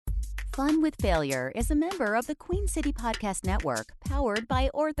Fun with Failure is a member of the Queen City Podcast Network, powered by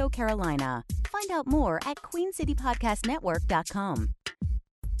Ortho Carolina. Find out more at queencitypodcastnetwork.com.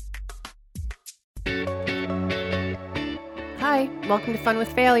 Hi, welcome to Fun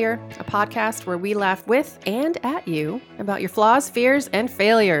with Failure, a podcast where we laugh with and at you about your flaws, fears, and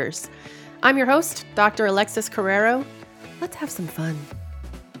failures. I'm your host, Dr. Alexis Carriero. Let's have some fun.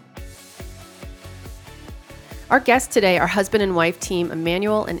 Our guests today are husband and wife team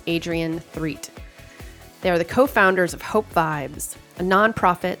Emmanuel and Adrienne Threatt. They are the co-founders of Hope Vibes, a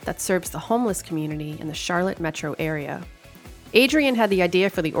nonprofit that serves the homeless community in the Charlotte metro area. Adrienne had the idea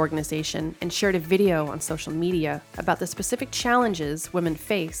for the organization and shared a video on social media about the specific challenges women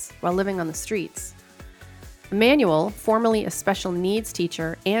face while living on the streets. Emmanuel, formerly a special needs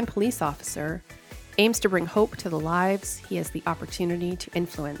teacher and police officer, aims to bring hope to the lives he has the opportunity to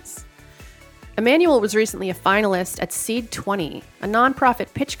influence. Emmanuel was recently a finalist at Seed 20, a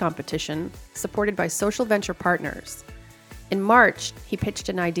nonprofit pitch competition supported by social venture partners. In March, he pitched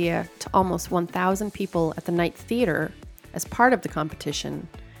an idea to almost 1,000 people at the Night Theater as part of the competition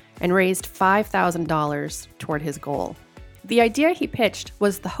and raised $5,000 toward his goal. The idea he pitched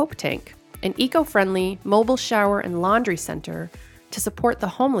was the Hope Tank, an eco-friendly mobile shower and laundry center to support the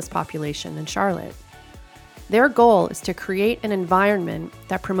homeless population in Charlotte. Their goal is to create an environment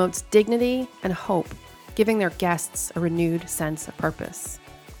that promotes dignity and hope, giving their guests a renewed sense of purpose.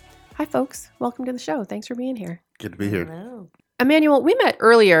 Hi, folks. Welcome to the show. Thanks for being here. Good to be here. Hello. Emmanuel, we met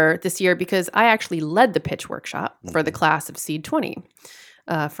earlier this year because I actually led the pitch workshop for the class of Seed 20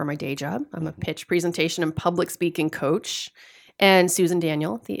 for my day job. I'm a pitch presentation and public speaking coach. And Susan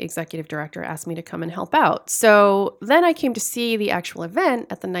Daniel, the executive director, asked me to come and help out. So then I came to see the actual event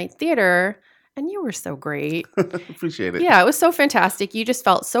at the Night Theater. And you were so great. Appreciate it. Yeah, it was so fantastic. You just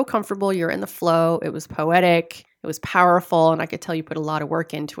felt so comfortable. You're in the flow. It was poetic. It was powerful. And I could tell you put a lot of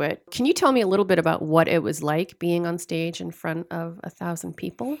work into it. Can you tell me a little bit about what it was like being on stage in front of 1,000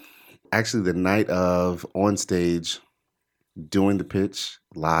 people? Actually, the night of on stage, doing the pitch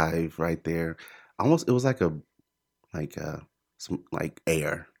live right there, almost it was like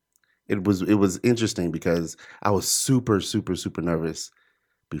air. It was interesting because I was super nervous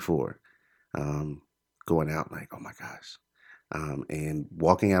before. Going out like, oh my gosh, and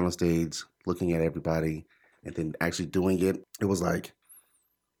walking out on stage, looking at everybody, and then actually doing it. It was like,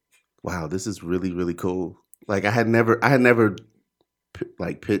 wow, this is really, really cool. Like I had never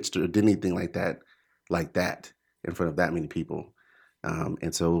pitched or did anything like that in front of that many people.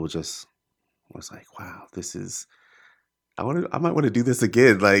 And so it was like, wow, this is. I might want to do this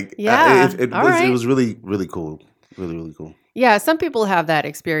again. Like, yeah, it was really, really cool. Really, really cool. Yeah, some people have that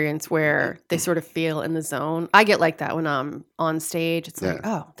experience where they sort of feel in the zone. I get like that when I'm on stage. It's like,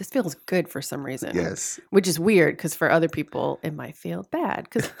 oh, this feels good for some reason. Yes. Which is weird because for other people, it might feel bad.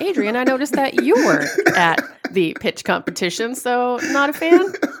 Because Adrienne, I noticed that you were at the pitch competition, so not a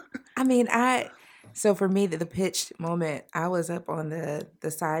fan? I mean, so for me, the pitch moment, I was up on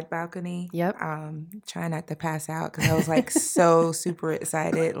the side balcony. Yep. Trying not to pass out because I was like so super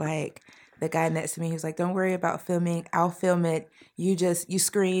excited. Like the guy next to me, he was like, "Don't worry about filming. I'll film it. You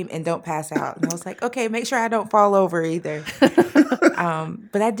scream and don't pass out." And I was like, "Okay, make sure I don't fall over either."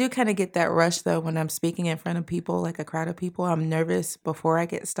 But I do kind of get that rush though when I'm speaking in front of people, like a crowd of people. I'm nervous before I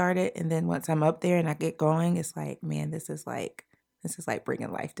get started, and then once I'm up there and I get going, it's like, man, this is like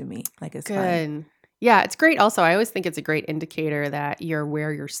bringing life to me. Like it's good. Fun. Yeah, it's great. Also, I always think it's a great indicator that you're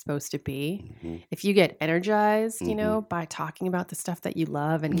where you're supposed to be. Mm-hmm. If you get energized, by talking about the stuff that you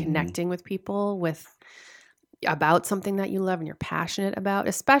love and connecting with people about something that you love and you're passionate about,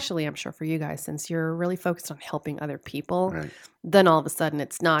 especially I'm sure for you guys, since you're really focused on helping other people, right. Then all of a sudden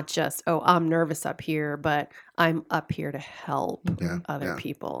it's not just, oh, I'm nervous up here, but I'm up here to help other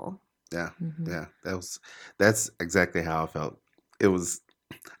people. Yeah. Mm-hmm. Yeah. That's exactly how I felt.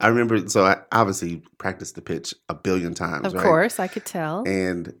 I remember, so I obviously practiced the pitch a billion times. Of course, I could tell.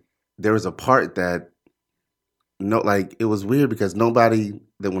 And there was a part that, it was weird because nobody,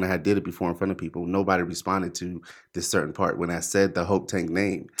 that when I did it before in front of people, nobody responded to this certain part when I said the Hope Tank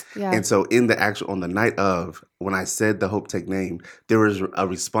name. Yeah. And so on the night of, when I said the Hope Tank name, there was a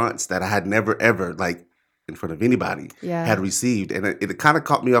response that I had never, ever, in front of anybody, had received. And it kind of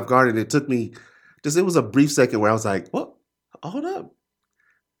caught me off guard. And it took me, it was a brief second where I was like, well, hold up.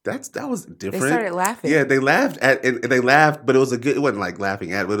 That was different. They started laughing. Yeah, they laughed and they laughed, but it wasn't like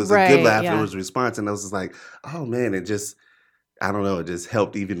laughing at it, but it was a good laugh. Yeah. It was a response. And I was just like, oh man, it just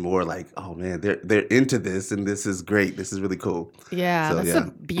helped even more like, oh man, they're into this and this is great. This is really cool. Yeah, that's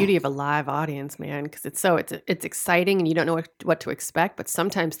the beauty of a live audience, man, because it's exciting and you don't know what to expect, but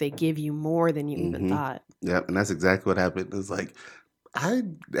sometimes they give you more than you even thought. Yeah, and that's exactly what happened. It was like, I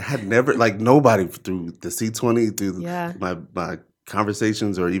had never, like, nobody through the C20, through my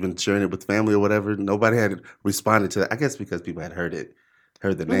conversations or even sharing it with family or whatever, nobody had responded to that. I guess because people had heard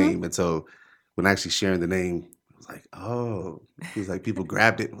the name. And so when actually sharing the name, it was like, oh, it was like people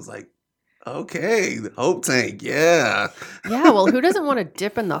grabbed it and was like, okay, the Hope Tank, yeah. Yeah, well, who doesn't want to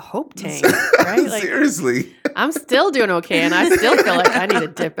dip in the Hope Tank, right? Like, seriously. I'm still doing okay, and I still feel like I need a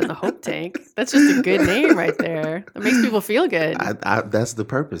dip in the Hope Tank. That's just a good name right there. That makes people feel good. That's the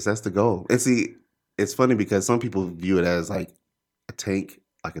purpose. That's the goal. And see, it's funny because some people view it as like a tank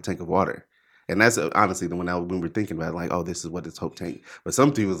of water. And that's honestly when we were thinking about it, like, oh, this is what it's Hope Tank. But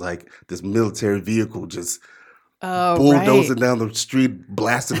some people was like this military vehicle just bulldozing down the street,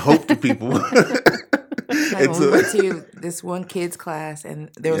 blasting hope to people. Like when we went to this one kid's class,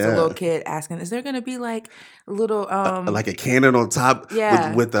 and there was a little kid asking, "Is there going to be like a little like a cannon on top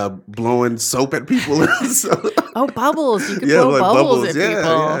with blowing soap at people?" Bubbles! You could blow bubbles at people.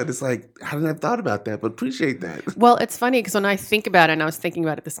 Yeah, and it's like I didn't have thought about that, but appreciate that. Well, it's funny because when I think about it, and I was thinking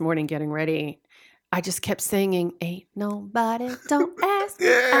about it this morning, getting ready. I just kept singing, "Ain't nobody, don't ask."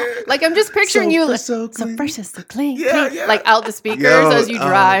 Like I'm just picturing you, so precious, so clean, like out the speakers as you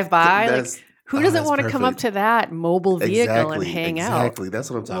drive by. Like who doesn't want to come up to that mobile vehicle and hang out? Exactly,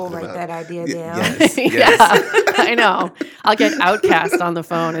 that's what I'm talking about. We'll write that idea down. Yes. Yeah, I know. I'll get Outcast on the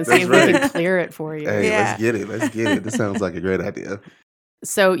phone and see if we can clear it for you. Hey, let's get it. This sounds like a great idea.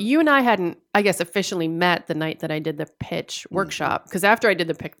 So you and I hadn't, I guess, officially met the night that I did the pitch workshop. Because after I did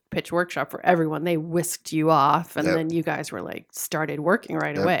the pitch workshop for everyone, they whisked you off. And then you guys were like, started working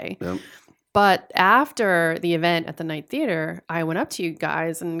right away. Yep. But after the event at the Night Theater, I went up to you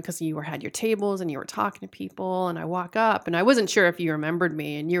guys, and because you had your tables and you were talking to people, and I walk up, and I wasn't sure if you remembered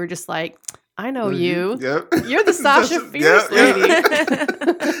me. And you were just like, I know you. Yep. You're the Sasha Fierce lady.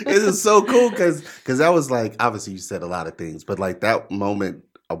 It is so cool because that was like, obviously you said a lot of things, but like that moment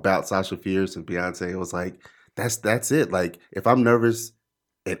about Sasha Fierce and Beyonce, it was like, that's it. Like if I'm nervous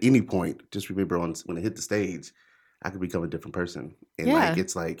at any point, just remember when I hit the stage, I could become a different person. And like,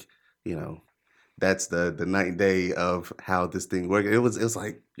 it's like, you know, that's the night and day of how this thing works. It was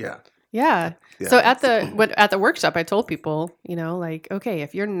like, Yeah. So at the workshop, I told people, you know, like, okay,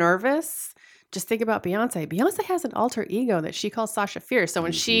 if you're nervous, just think about Beyonce. Beyonce has an alter ego that she calls Sasha Fierce. So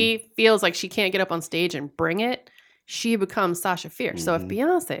when she feels like she can't get up on stage and bring it, she becomes Sasha Fierce. So if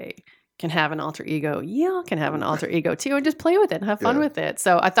Beyonce can have an alter ego, y'all can have an alter ego too, and just play with it and have fun with it.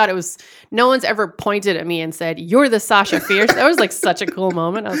 So I thought no one's ever pointed at me and said, "You're the Sasha Fierce." That was like such a cool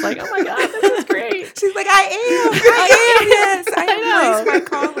moment. I was like, oh my God, this is great. She's like, I am, yes. I embrace my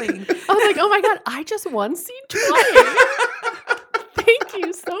calling. I was like, oh my God, I just won C20. Thank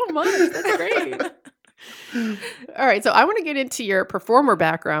you so much. That's great. All right. So I want to get into your performer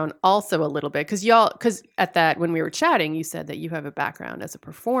background also a little bit because at that, when we were chatting, you said that you have a background as a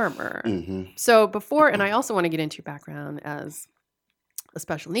performer. Mm-hmm. So and I also want to get into your background as a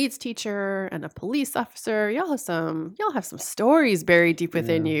special needs teacher and a police officer. Y'all have some stories buried deep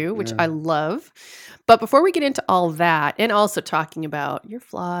within you, which I love. But before we get into all that, and also talking about your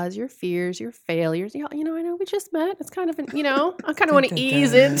flaws, your fears, your failures, I know we just met. It's kind of I kind of want to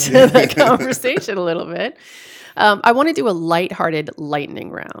ease into the conversation a little bit. I want to do a lighthearted lightning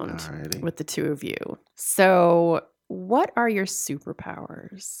round Alrighty. with the two of you. So what are your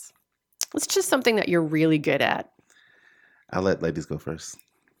superpowers? It's just something that you're really good at. I'll let ladies go first.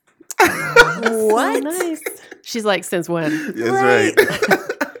 What? So nice. She's like, since when? That's right.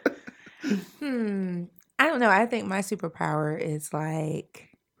 I don't know. I think my superpower is like,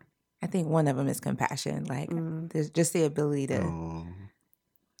 I think one of them is compassion. Like, there's just the ability to,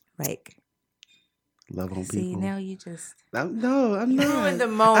 like, love on see, people. now you just... No, I'm not. You ruined the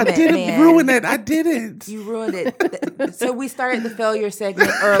moment, I didn't ruin it. I didn't. You ruined it. So we started the failure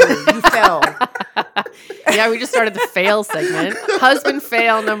segment early. You failed. Yeah, we just started the fail segment. Husband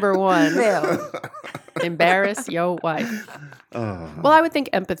fail number 1. Fail. Embarrass your wife. Well, I would think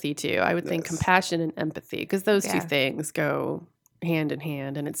empathy too. I would think compassion and empathy because those two things go hand in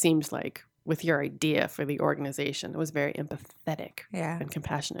hand. And it seems like with your idea for the organization, it was very empathetic and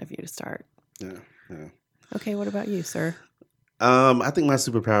compassionate of you to start. Yeah. Okay, what about you, sir? I think my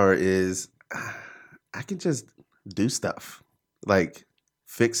superpower is I can just do stuff, like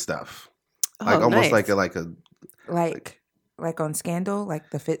fix stuff, like almost nice. like on Scandal, like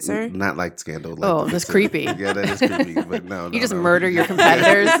the fixer. Not like Scandal. Like that's creepy. Yeah, that is creepy. But no, you just murder your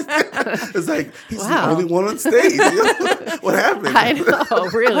competitors. It's like he's the only one on stage. What happened? I know,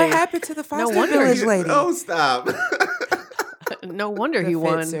 really. What happened to the foster village lady? Oh, stop. No wonder he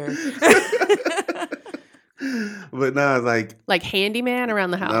won. But no, like handyman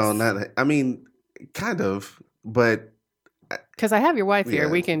around the house. No, not. I mean, kind of, but Because I have your wife here.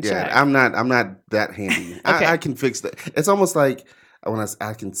 We can check. I'm not that handy. Okay. I can fix that. It's almost like when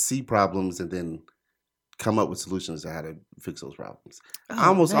I can see problems and then come up with solutions to how to fix those problems.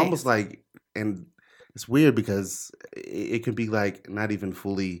 Almost like, and it's weird because it can be like not even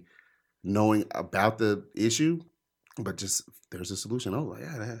fully knowing about the issue, but just there's a solution. Oh,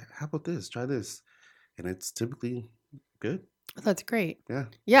 yeah, how about this? Try this. And it's typically good. That's great. Yeah.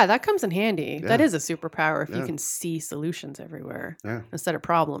 Yeah, that comes in handy. Yeah. That is a superpower if you can see solutions everywhere instead of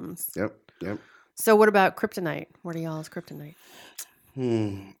problems. Yep. So what about kryptonite? What are y'all's kryptonite?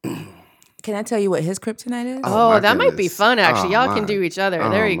 Can I tell you what his kryptonite is? Oh, that might be fun, actually. Y'all can do each other.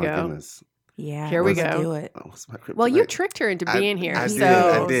 There you go. Goodness. Yeah. Here we go. Do it. What's my kryptonite? Well, you tricked her into being here. I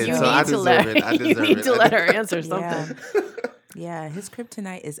so did. You so need I to deserve it. I deserve you need it. to let her answer something. Yeah, his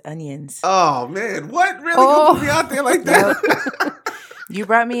kryptonite is onions. Oh, man. What? Really? You put me out there like that? You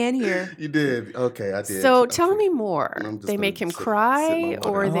brought me in here. You did. Okay, I did. So tell me more. They make him cry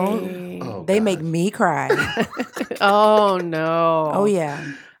or they make me cry. Oh, no. Oh,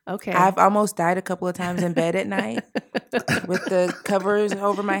 yeah. Okay. I've almost died a couple of times in bed at night with the covers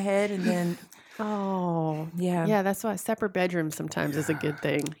over my head and then. Oh. Yeah. Yeah, that's why separate bedrooms sometimes is a good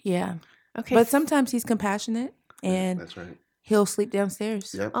thing. Yeah. Okay. But sometimes he's compassionate and that's right. He'll sleep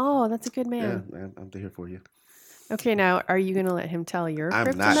downstairs. Yep. Oh, that's a good man. Yeah, I'm here for you. Okay, now, are you going to let him tell your kryptonite?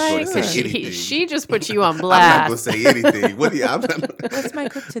 I'm not going to say anything. She just put you on blast. I'm not going to say anything. What's my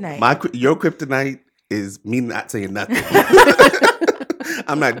kryptonite? Your kryptonite is me not saying nothing.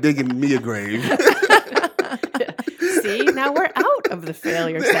 I'm not digging me a grave. See, now we're out of the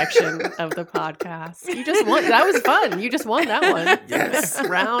failure section of the podcast. You just won. That was fun. You just won that one. Yes.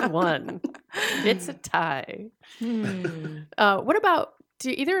 Round one. It's a tie. What about,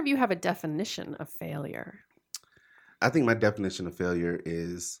 do either of you have a definition of failure? I think my definition of failure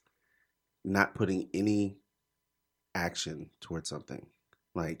is not putting any action towards something.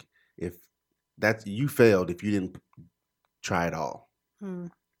 Like if you failed if you didn't try at all.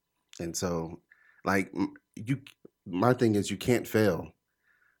 And so like my thing is you can't fail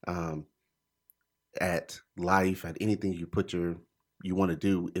at life, at anything you want to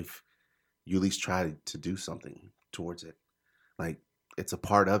do if you at least try to do something towards it. Like it's a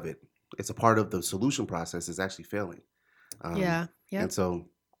part of it. It's a part of the solution process is actually failing. Yeah. And so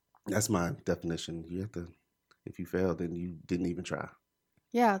that's my definition. You have to, if you fail, then you didn't even try.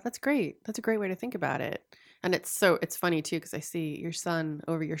 Yeah, that's great. That's a great way to think about it. And it's funny too, because I see your son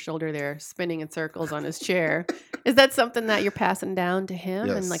over your shoulder there spinning in circles on his chair. Is that something that you're passing down to him?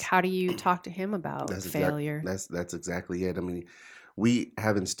 Yes. And like, how do you talk to him about failure? That's exactly it. I mean, we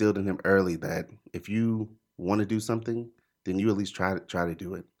have instilled in him early that if you want to do something, then you at least try to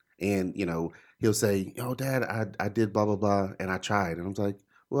do it. And, he'll say, "Oh, Dad, I did blah, blah, blah, and I tried." And I'm like,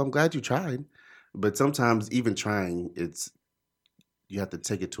 well, I'm glad you tried. But sometimes even trying, you have to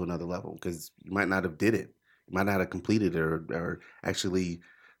take it to another level because you might not have did it. You might not have completed it or actually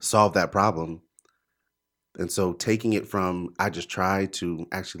solved that problem. And so taking it from I just tried to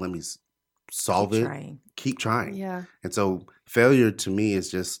actually let me solve keep trying. Yeah. And so failure to me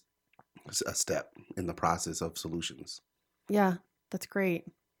is just a step in the process of solutions. Yeah, that's great.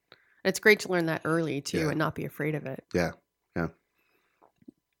 It's great to learn that early too and not be afraid of it. Yeah.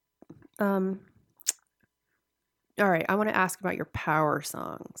 All right, I want to ask about your power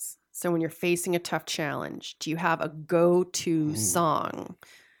songs. So when you're facing a tough challenge, do you have a go-to song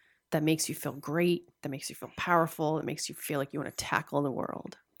that makes you feel great, that makes you feel powerful, that makes you feel like you want to tackle the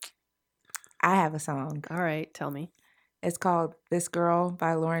world? I have a song. All right, tell me. It's called This Girl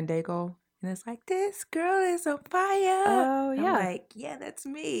by Lauren Daigle. And it's like, this girl is on fire. Oh, yeah. I'm like, yeah, that's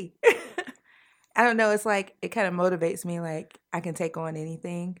me. I don't know. It's like, it kind of motivates me. Like, I can take on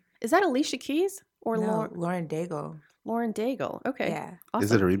anything. Is that Alicia Keys or Lauren Daigle? Lauren Daigle. Okay. Yeah. Awesome.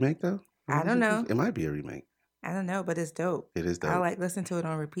 Is it a remake, though? I don't know. It might be a remake. I don't know, but it's dope. It is dope. I like listen to it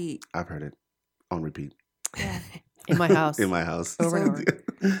on repeat. I've heard it on repeat. Yeah. In my house. In my house. Over and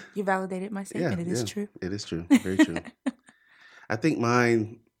over. You validated my statement. It is true. It is true. Very true. I think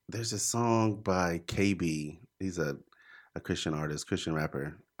mine, there's a song by KB. He's a Christian artist, Christian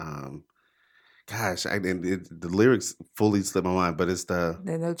rapper. The lyrics fully slip my mind, but it's the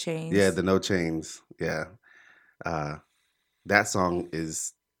No Chains. Yeah, the No Chains. Yeah. That song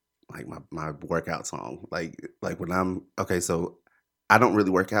is like my workout song. Like when I'm so I don't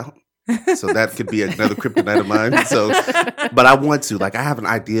really work out. So that could be another kryptonite of mine. So, but I want to. Like I have an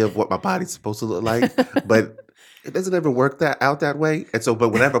idea of what my body's supposed to look like, but it doesn't ever work out that way. And so, but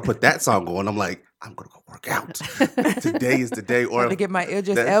whenever I put that song on, I'm like, I'm gonna go work out. Today is the day. Or to get my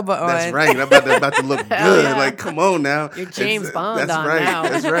Idris Elba on. That's right. I'm about to look good. Yeah. Like, come on now. You're James Bond that's on right. now.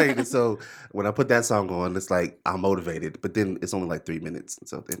 That's right. And so when I put that song on, it's like I'm motivated. But then it's only like 3 minutes. And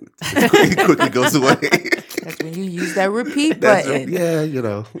so then it quickly goes away. That's when you use that repeat button. Yeah, you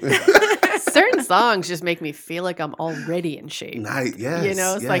know. Certain songs just make me feel like I'm already in shape. Yes, you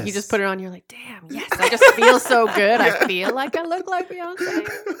know, it's like you just put it on, you're like, damn, yes, I just feel so good. I feel like I look like Beyonce,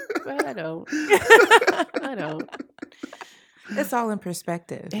 but I don't. I don't. It's all in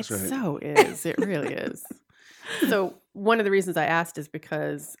perspective. It so is. It really is. So one of the reasons I asked is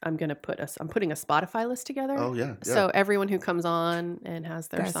because I'm putting a Spotify list together. Oh yeah. So everyone who comes on and has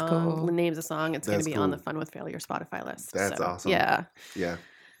their That's song, cool. names a song, it's going to be on the cool. Fun with Failure Spotify list. That's so, awesome. Yeah. Yeah.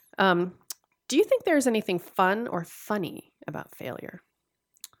 Do you think there's anything fun or funny about failure?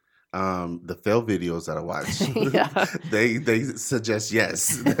 The fail videos that I watch, Yeah. they suggest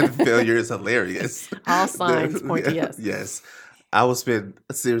yes, that failure is hilarious. All signs point to yes. Yes. I will spend,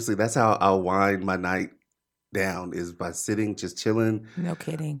 seriously, that's how I'll wind my night down, is by sitting, just chilling, No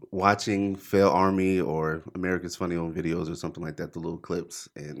kidding. watching Fail Army or America's Funny Home Videos or something like that, the little clips.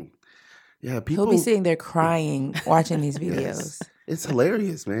 And yeah, people. He'll be sitting there crying watching these videos. Yes. It's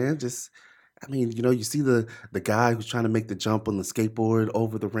hilarious, man. I mean, you know, you see the guy who's trying to make the jump on the skateboard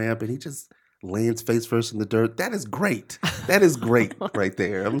over the ramp, and he just lands face first in the dirt. That is great. That is great right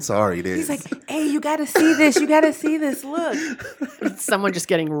there. I'm sorry, it is. He's like, hey, you got to see this. You got to see this. Look. Someone just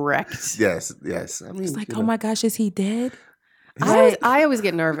getting wrecked. Yes. I mean, It's like, oh my gosh, is he deid? I always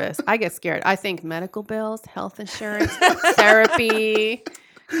get nervous. I get scared. I think medical bills, health insurance, therapy.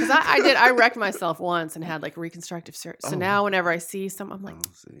 Because I wrecked myself once and had like reconstructive surgery. So now whenever I see some, I'm like,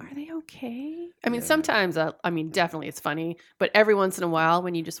 are they okay? I mean, sometimes, definitely it's funny. But every once in a while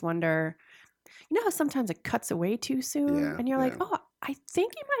when you just wonder, you know how sometimes it cuts away too soon? And you're like, oh, I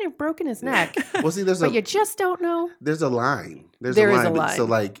think he might have broken his neck. Well, see, but you just don't know. There's a line. There is a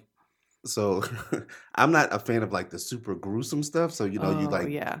line. So I'm not a fan of like the super gruesome stuff. So, you know,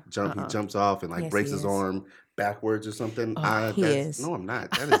 he jumps off and like breaks his arm backwards or something. He is. No, I'm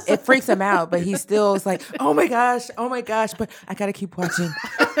not. That is. It freaks him out, but he still is like, oh my gosh, but I got to keep watching.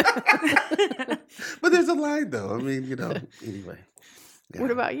 But there's a line though. I mean, you know, anyway. Yeah.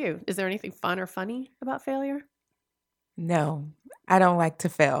 What about you? Is there anything fun or funny about failure? No, I don't like to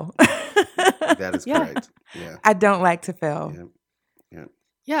fail. That is correct. Yeah. I don't like to fail.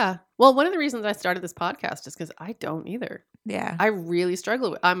 Yeah. Well, one of the reasons I started this podcast is because I don't either. Yeah. I really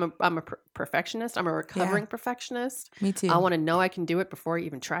struggle with. I'm a perfectionist. I'm a recovering perfectionist. Me too. I want to know I can do it before I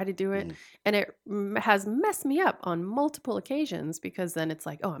even try to do it, and it has messed me up on multiple occasions because then it's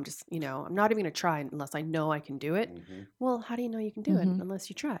like, oh, I'm just, I'm not even gonna try unless I know I can do it. Mm-hmm. Well, how do you know you can do it unless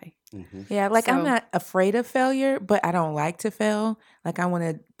you try? Mm-hmm. Yeah, I'm not afraid of failure, but I don't like to fail. Like I want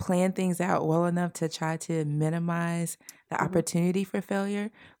to plan things out well enough to try to minimize the opportunity for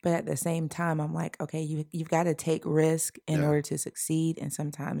failure. But at the same time, I'm like, okay, you've got to take risk in order to succeed. And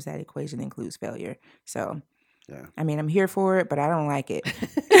sometimes that equation includes failure. So, I mean, I'm here for it, but I don't like it.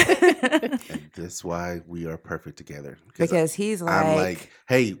 And that's why we are perfect together. Because he's like, I'm like,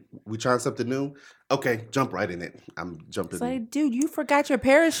 hey, we trying something new? Okay, jump right in it. I'm jumping. It's like, dude, you forgot your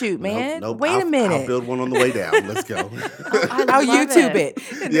parachute, man. Nope. Wait a minute. I'll build one on the way down. Let's go. I'll YouTube it.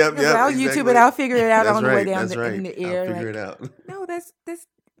 Yep, I'll YouTube it. I'll figure it out on the way down in the air. I'll figure it out. No, that's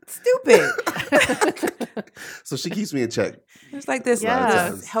stupid. So she keeps me in check. It's like this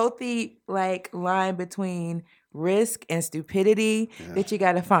healthy line between risk and stupidity that you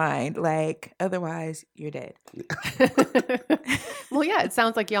got to find. Like, otherwise, you're dead. Well, yeah, it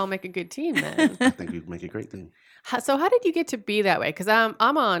sounds like y'all make a good team then. I think you make a great team. So how did you get to be that way? Because I'm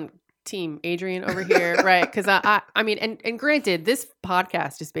on team Adrienne over here, right? Because I mean, and granted, this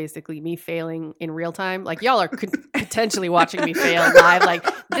podcast is basically me failing in real time. Like y'all are potentially watching me fail live. Like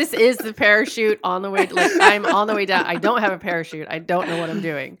this is the parachute on the way. Like I'm on the way down. I don't have a parachute. I don't know what I'm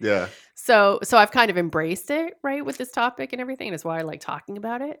doing. Yeah. So I've kind of embraced it, right, with this topic and everything. And that's why I like talking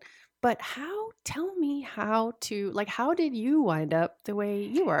about it. But tell me how did you wind up the way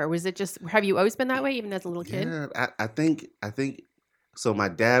you are? Was it just, have you always been that way even as a little kid? Yeah, I think so. My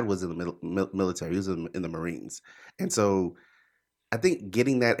dad was in the military. He was in the Marines. And so I think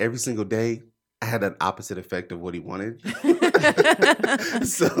getting that every single day, I had an opposite effect of what he wanted.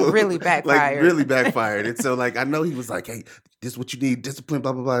 So really backfired. And so I know he was like, hey, this is what you need, discipline,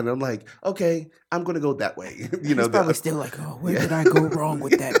 blah, blah, blah. And I'm like, okay, I'm going to go that way. He's probably still like, oh, where did I go wrong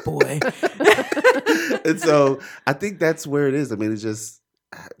with that boy? And so I think that's where it is. I mean, it's just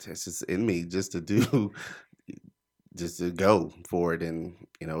in me just to go for it. And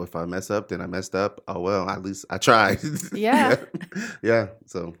if I mess up, then I messed up. Oh, well, at least I tried. Yeah. Yeah.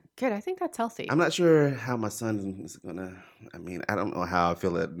 So Good. I think that's healthy. I'm not sure how my son is going to, I don't know how I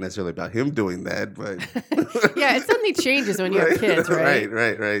feel necessarily about him doing that, but. Yeah, it suddenly changes when you have kids, right?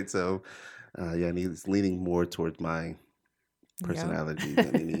 Right. So, and he's leaning more towards my personality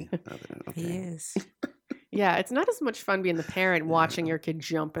than any other. Okay. He is. Yeah, it's not as much fun being the parent watching your kid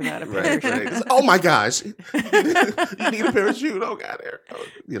jumping out of Right. parachute. Right. Oh my gosh. You need a parachute. Oh God.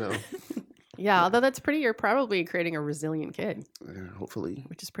 Yeah, although that's pretty, you're probably creating a resilient kid. Hopefully.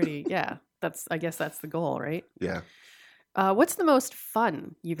 Which is pretty, yeah. I guess that's the goal, right? Yeah. What's the most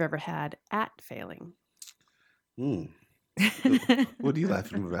fun you've ever had at failing? What are you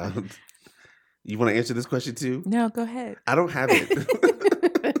laughing about? You want to answer this question too? No, go ahead. I don't have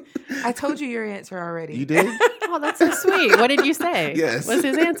it. I told you your answer already. You did? Oh, that's so sweet. What did you say? Yes. What's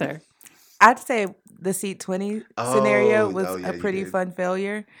his answer? I'd say the seat 20 scenario was a pretty did. fun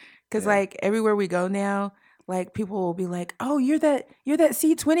failure. Because like everywhere we go now, like people will be like, "Oh, you're that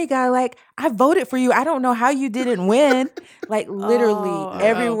C20 guy. Like I voted for you. I don't know how you didn't win." Like literally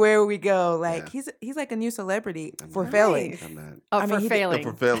everywhere we go, like he's like a new celebrity for failing. I'm not. Oh, for failing.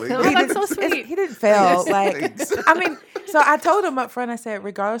 For failing. Oh, that's so sweet. He didn't fail. Like Thanks. I mean, so I told him up front. I said,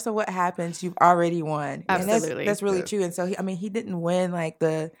 regardless of what happens, you've already won. Absolutely, and that's really true. And so he didn't win like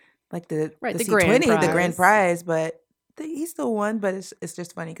the C20, grand prize. the grand prize, but. He still won, but it's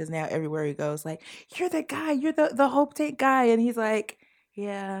just funny because now everywhere he goes, like, you're the guy, you're the Hope Tank guy, and he's like,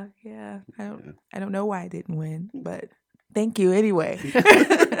 yeah, I don't know why I didn't win, but thank you anyway.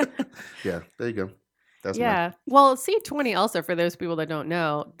 Yeah, there you go. That's Well, C20 also, for those people that don't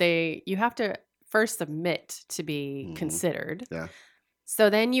know, you have to first submit to be considered. Yeah.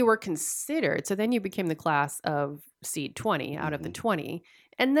 So then you were considered. So then you became the class of seed 20 out of the 20.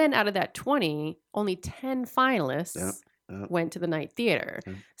 And then out of that 20, only 10 finalists went to the night theater.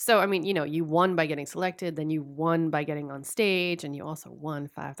 Yeah. So, I mean, you won by getting selected, then you won by getting on stage, and you also won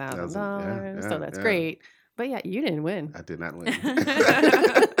 $5,000. So that's great. But yeah, you didn't win. I did not win.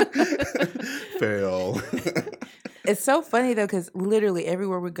 Fail. It's so funny though, because literally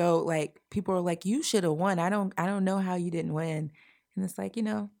everywhere we go, like people are like, "You should have won. I don't know how you didn't win." And it's like,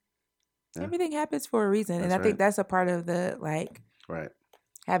 everything happens for a reason, and I think that's a part of the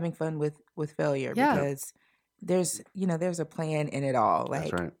having fun with failure because there's a plan in it all.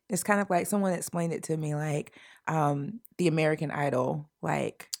 Like it's kind of like someone explained it to me, like the American Idol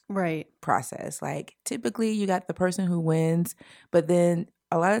process. Like typically you got the person who wins, but then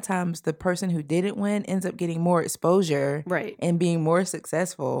a lot of times the person who didn't win ends up getting more exposure and being more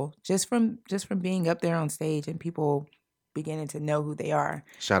successful just from being up there on stage and people beginning to know who they are.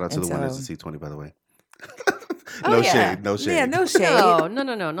 Shout out to the winners of C20, by the way. No shade. Yeah, no shade. No, not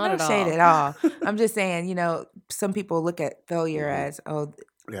at all. No shade at all. I'm just saying, some people look at failure as,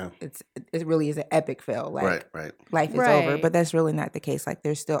 it really is an epic fail. Like life is over, but that's really not the case. Like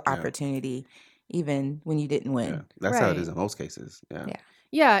there's still opportunity even when you didn't win. Yeah. That's how it is in most cases. Yeah.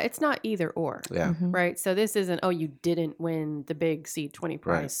 Yeah, it's not either or. Yeah. Mm-hmm. Right. So this isn't, you didn't win the big C20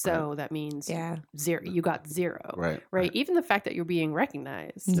 prize. So that means zero. You got zero. Right. Even the fact that you're being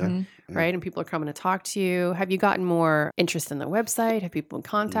recognized. Mm-hmm. Right. And people are coming to talk to you. Have you gotten more interest in the website? Have people been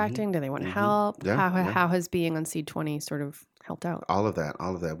contacting? Do they want to help? Yeah. How has being on C20 sort of helped out? All of that.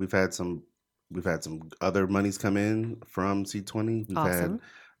 We've had some other monies come in from C20. We've had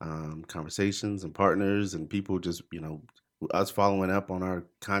conversations and partners and people just, us following up on our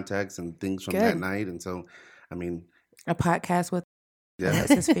contacts and things from that night. And so, I mean, a podcast with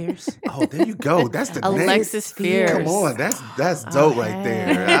Alexis Fierce. Oh, there you go. That's the name. Alexis Fierce. Come on, that's dope right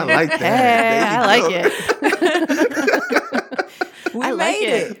there. I like that. Hey, I like it. We made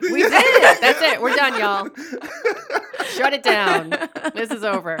it. We did it. That's it. We're done, y'all. Shut it down. This is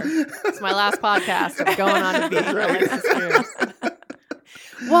over. It's my last podcast. I'm going on to be Alexis Fierce.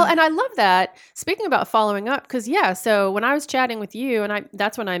 Well, and I love that. Speaking about following up, because so when I was chatting with you, and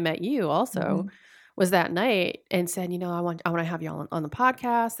that's when I met you also, was that night, and said, I want to have you on the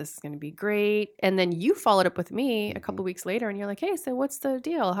podcast. This is going to be great. And then you followed up with me a couple weeks later, and you're like, hey, so what's the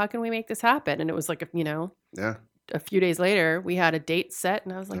deal? How can we make this happen? And it was like, a few days later, we had a date set,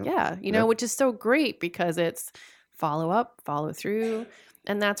 and I was like, which is so great because it's follow up, follow through.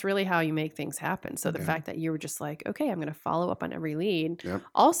 And that's really how you make things happen. So the fact that you were just like, okay, I'm going to follow up on every lead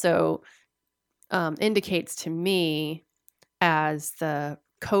also indicates to me as the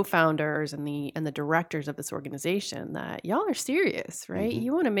co-founders and the directors of this organization that y'all are serious, right?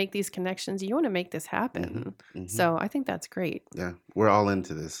 You want to make these connections. You want to make this happen. So I think that's great. Yeah, we're all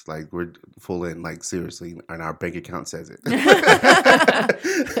into this. Like, we're full in, like, seriously, and our bank account says it.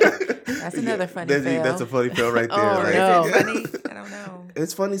 That's another funny fail. That's a funny fail right there. Oh, like, no. Is it funny? I don't know.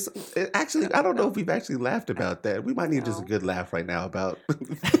 It's funny. Actually, I don't know if we've actually laughed about that. We might need just a good laugh right now about...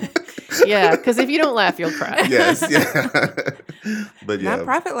 Yeah, because if you don't laugh, you'll cry. Yes, yeah. But yeah.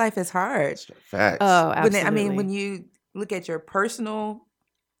 Nonprofit life is hard. Facts. Oh, absolutely. When you look at your personal,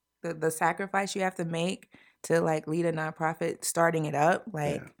 the sacrifice you have to make to like lead a nonprofit, starting it up,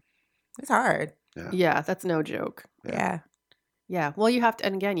 like it's hard. Yeah, that's no joke. Yeah. Yeah. Well, you have to,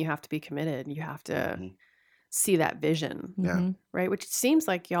 and again, you have to be committed. You have to see that vision. Yeah. Right. Which it seems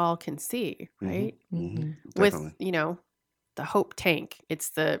like y'all can see, right? With, the Hope Tank. It's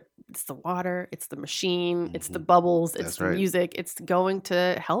the water, it's the machine, it's the bubbles, it's the music. It's going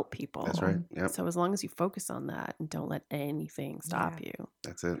to help people. That's right. Yep. So as long as you focus on that and don't let anything stop you.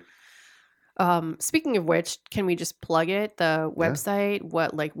 That's it. Speaking of which, can we just plug it? The website,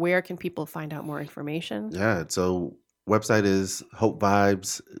 where can people find out more information? Yeah. So website is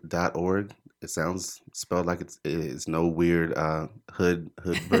hopevibes.org. It sounds spelled like it is. No weird hood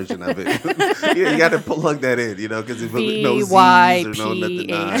version of it. You got to plug that in, because if no Z's or no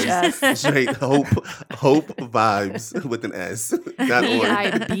nothing. Straight hope vibes with an S.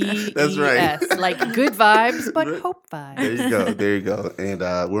 VIBES. That's right. Like good vibes, but hope vibes. There you go. And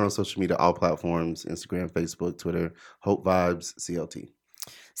we're on social media, all platforms: Instagram, Facebook, Twitter. Hope Vibes CLT.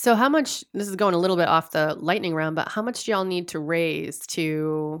 So how much, this is going a little bit off the lightning round, but how much do y'all need to raise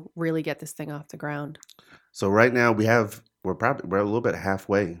to really get this thing off the ground? So right now we're a little bit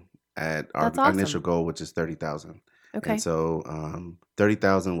halfway at our initial goal, which is 30,000. Okay. And so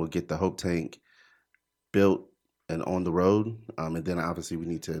 30,000 will get the Hope Tank built and on the road. And then obviously we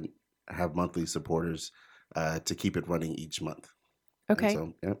need to have monthly supporters to keep it running each month. Okay.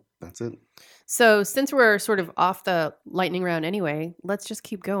 And so, that's it. So since we're sort of off the lightning round anyway, let's just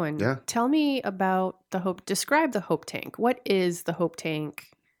keep going. Yeah. Tell me about describe the Hope Tank. What is the Hope Tank?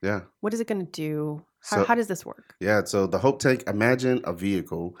 Yeah. What is it going to do? How does this work? Yeah. So the Hope Tank, imagine a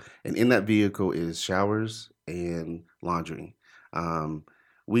vehicle, and in that vehicle is showers and laundry.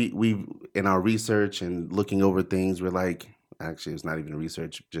 We in our research and looking over things, we're like, actually, it's not even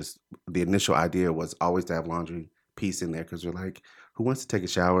research. Just the initial idea was always to have laundry piece in there, because we're like, who wants to take a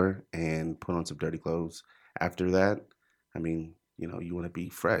shower and put on some dirty clothes after that? I mean, you want to be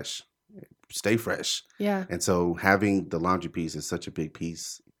fresh, stay fresh. Yeah. And so having the laundry piece is such a big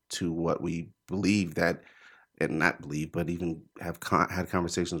piece to what we believe that, and not believe, but even have had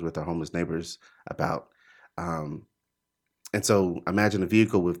conversations with our homeless neighbors about. And so imagine a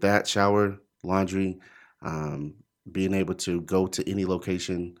vehicle with that, shower, laundry, being able to go to any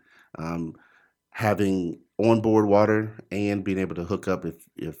location, having onboard water, and being able to hook up if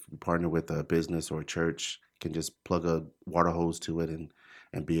you partner with a business or a church, can just plug a water hose to it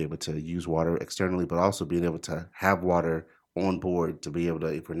and be able to use water externally, but also being able to have water on board to be able to,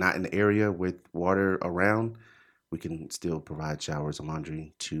 if we're not in the area with water around, we can still provide showers and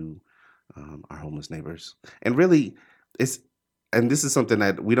laundry to our homeless neighbors. And really, this is something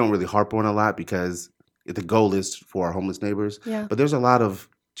that we don't really harp on a lot, because the goal is for our homeless neighbors. Yeah. But there's a lot of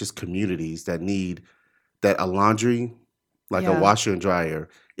just communities that need that a laundry, like a washer and dryer,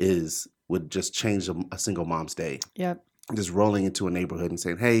 would just change a single mom's day. Yep. Just rolling into a neighborhood and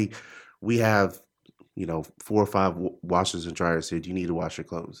saying, hey, we have, 4 or 5 washers and dryers here. Do you need to wash your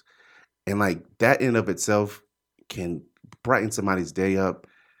clothes? And like that in and of itself can brighten somebody's day up,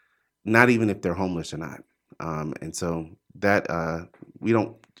 not even if they're homeless or not. And so that we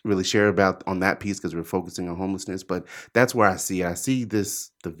don't really share about on that piece because we're focusing on homelessness, but that's where I see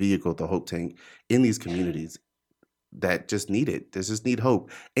the vehicle, the Hope Tank, in these communities that just need it. They just need hope,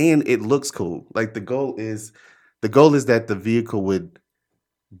 and it looks cool. Like the goal is that the vehicle would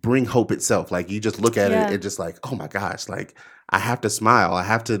bring hope itself. Like you just look at it and just like, oh my gosh, like I have to smile, I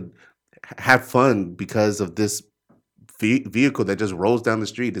have to have fun because of this vehicle that just rolls down the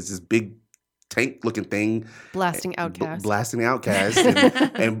street. It's this big tank looking thing, blasting Outkast,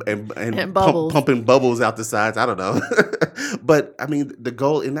 and bubbles. pumping bubbles out the sides. I don't know. But I mean, the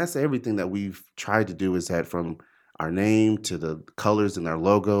goal, and that's everything that we've tried to do, is that from our name to the colors in our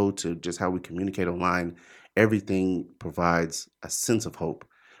logo to just how we communicate online, everything provides a sense of hope.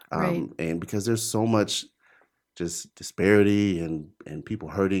 Right. And because there's so much just disparity and people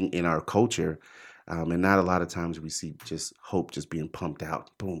hurting in our culture, and not a lot of times we see just hope just being pumped out,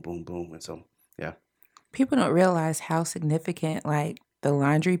 boom, boom, boom. And so, yeah. People don't realize how significant like the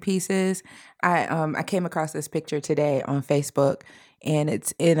laundry piece is. I came across this picture today on Facebook. and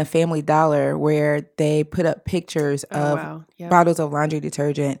it's in a Family Dollar where they put up pictures of bottles of laundry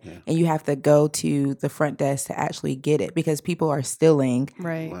detergent, and you have to go to the front desk to actually get it because people are stealing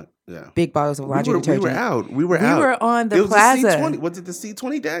big bottles of laundry detergent. We were out. We were on the plaza. C20. Was it the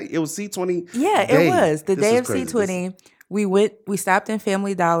C20 day? It was C20 Yeah, day. it was. The day of C20. We stopped in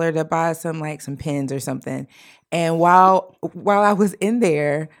Family Dollar to buy some pens or something. And while I was in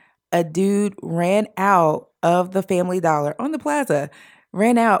there, a dude ran out of the Family Dollar on the plaza,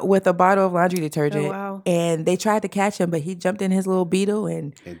 ran out with a bottle of laundry detergent. Oh, wow. And they tried to catch him, but he jumped in his little Beetle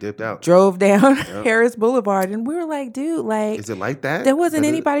and dipped out. Drove down Harris Boulevard. And we were like, dude, is it like that? There wasn't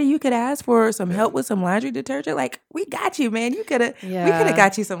anybody you could ask for some help with some laundry detergent. Like, we got you, man. We could have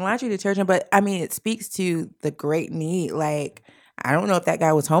got you some laundry detergent. But I mean, it speaks to the great need. Like, I don't know if that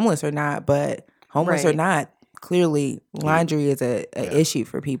guy was homeless or not, but homeless or not, clearly laundry is a issue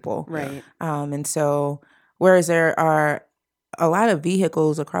for people. Right. And so, whereas there are a lot of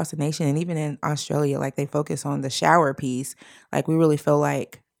vehicles across the nation, and even in Australia, like they focus on the shower piece, like we really feel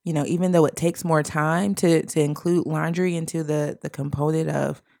like, even though it takes more time to include laundry into the component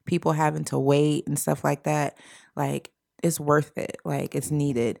of people having to wait and stuff like that, like it's worth it. Like it's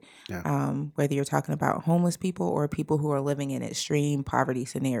needed. Yeah. Whether you're talking about homeless people or people who are living in extreme poverty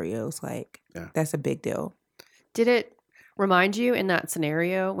scenarios, like that's a big deal. Did it remind you in that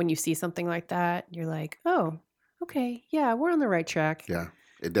scenario when you see something like that, you're like, oh, okay, yeah, we're on the right track. Yeah,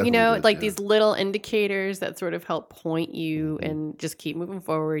 it definitely does, these little indicators that sort of help point you and just keep moving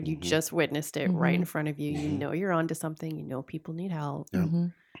forward. You just witnessed it right in front of you. You know you're onto something. You know people need help.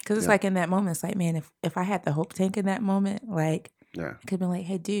 Because it's like in that moment, it's like, man, if I had the hope tank in that moment, like, I could have been like,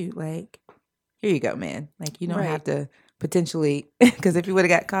 hey, dude, like, here you go, man. Like, you don't have to potentially, because if you would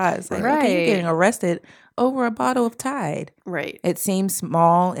have got caught, it's like, okay, you're getting arrested over a bottle of Tide. Right. It seems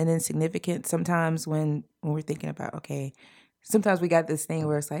small and insignificant sometimes when we're thinking about, okay, sometimes we got this thing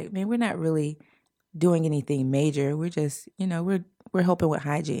where it's like, man, we're not really doing anything major. We're just, we're helping with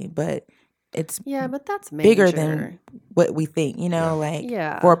hygiene, but it's but that's major. Bigger than what we think,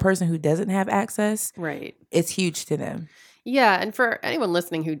 for a person who doesn't have access, right? It's huge to them. Yeah, and for anyone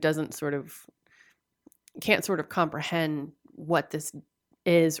listening who can't comprehend what this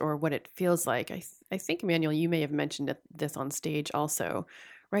is or what it feels like, I think, Emmanuel, you may have mentioned this on stage also,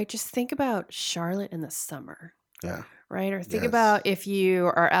 right? Just think about Charlotte in the summer. Yeah. Right? Or think about if you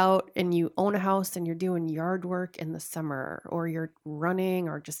are out and you own a house and you're doing yard work in the summer, or you're running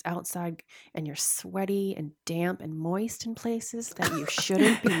or just outside and you're sweaty and damp and moist in places that you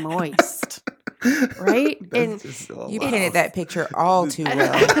shouldn't be moist. Right? And you painted that picture all too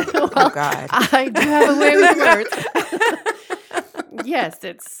well. Oh, God. I do have a way with words. Yes,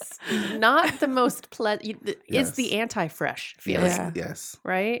 it's not the most pleasant. It's the anti-fresh feeling. Yes.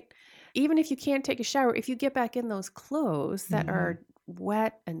 Right? Even if you can't take a shower, if you get back in those clothes that are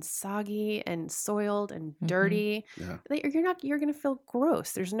wet and soggy and soiled and dirty, you're going to feel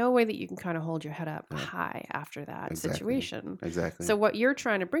gross. There's no way that you can kind of hold your head up high after that situation. Exactly. So what you're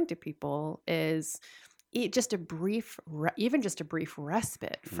trying to bring to people is just a brief, even just a brief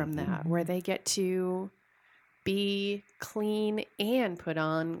respite from that, where they get to be clean and put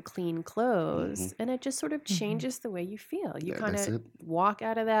on clean clothes, and it just sort of changes the way you feel. You kind of walk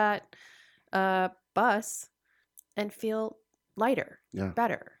out of that bus and feel lighter,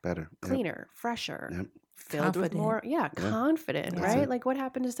 better, cleaner, fresher, filled with more, confident, right? Like, what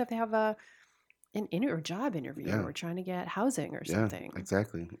happened is if they have an job interview or trying to get housing or something.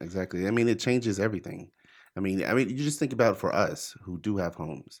 Exactly. I mean, it changes everything. I mean, you just think about for us who do have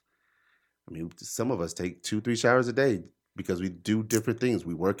homes. I mean, some of us take 2-3 showers a day because we do different things.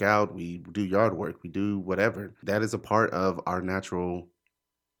 We work out, we do yard work, we do whatever. That is a part of our natural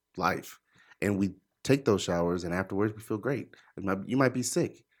life. And we take those showers, and afterwards we feel great. You might be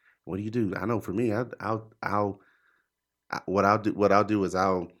sick. What do you do? I know for me, what I'll do is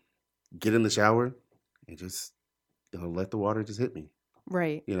I'll get in the shower and just let the water just hit me.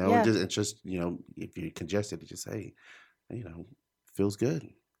 Right. Just if you're congested, just say, feels good.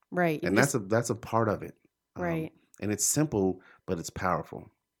 Right. And that's a part of it. Right. And it's simple, but it's powerful.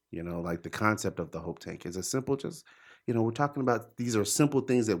 Like the concept of the hope tank is a simple, just, we're talking about, these are simple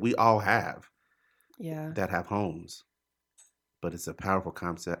things that we all have that have homes, but it's a powerful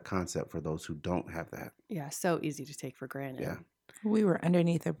concept for those who don't have that. Yeah. So easy to take for granted. Yeah. We were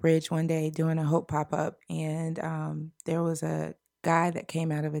underneath a bridge one day doing a hope pop-up, and there was a guy that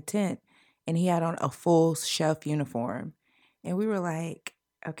came out of a tent, and he had on a full chef uniform. And we were like,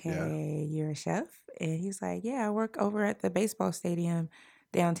 okay, you're a chef? And he's like, yeah, I work over at the baseball stadium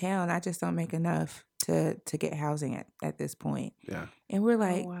downtown. I just don't make enough to get housing at this point. Yeah. And we're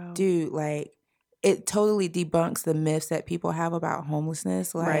like, dude, like, it totally debunks the myths that people have about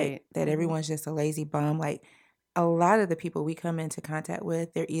homelessness, like Right. that everyone's just a lazy bum. Like a lot of the people we come into contact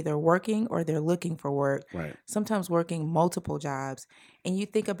with, they're either working or they're looking for work, Right. sometimes working multiple jobs. And you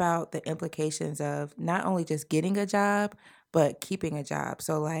think about the implications of not only just getting a job, but keeping a job.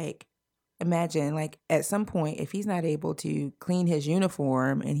 So like, imagine like at some point, if he's not able to clean his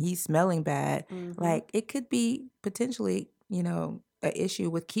uniform and he's smelling bad, like it could be potentially, an issue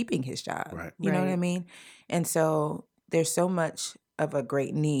with keeping his job. Right. You know what I Right. mean? And so there's so much of a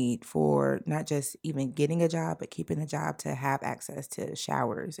great need for not just even getting a job, but keeping a job to have access to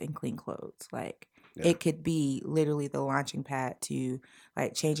showers and clean clothes. Like Yeah. it could be literally the launching pad to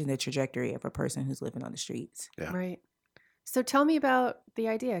like changing the trajectory of a person who's living on the streets. Yeah. Right. So tell me about the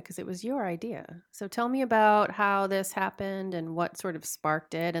idea, because it was your idea. So tell me about how this happened and what sort of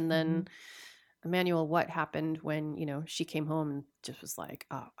sparked it. And then, Emmanuel, what happened when, she came home and just was like,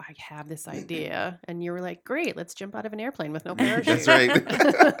 oh, I have this idea. And you were like, great, let's jump out of an airplane with no parachute. That's right.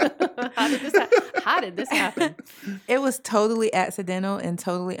 How did this happen? It was totally accidental and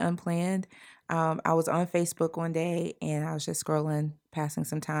totally unplanned. I was on Facebook one day and I was just scrolling, passing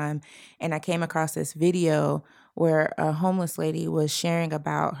some time, and I came across this video where a homeless lady was sharing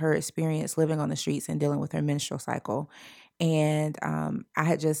about her experience living on the streets and dealing with her menstrual cycle. And I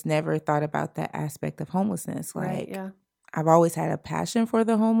had just never thought about that aspect of homelessness. Like, Right, yeah. I've always had a passion for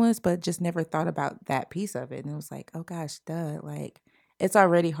the homeless, but just never thought about that piece of it. And it was like, oh gosh, duh. Like, it's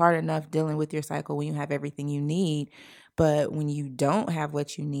already hard enough dealing with your cycle when you have everything you need. But when you don't have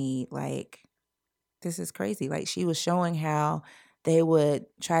what you need, like, this is crazy. Like, she was showing how they would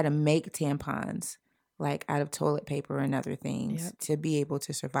try to make tampons like out of toilet paper and other things to be able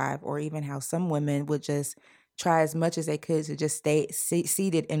to survive, or even how some women would just try as much as they could to just stay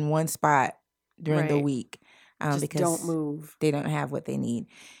seated in one spot during the Right. week Just because don't move. they don't have what they need.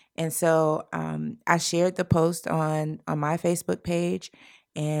 And so I shared the post on my Facebook page,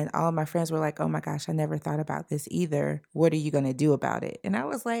 and all of my friends were like, oh my gosh, I never thought about this either. What are you going to do about it? And I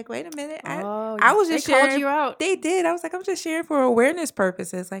was like, wait a minute. I was just they called sharing. you out. They did. I was like, I'm just sharing for awareness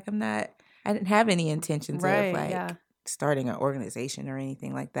purposes. Like, I didn't have any intentions Right, of like yeah. starting an organization or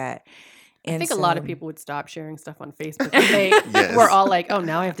anything like that. I And think a lot of so- people would stop sharing stuff on Facebook if they Yes. were all like, oh,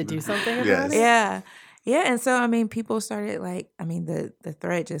 now I have to do something about Yes. it. Yeah. Yeah. And so, people started the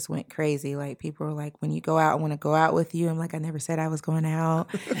thread just went crazy. Like, people were like, when you go out, I want to go out with you. I'm like, I never said I was going out.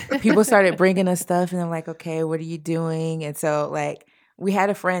 People started bringing us stuff, and I'm like, okay, what are you doing? And so, like, we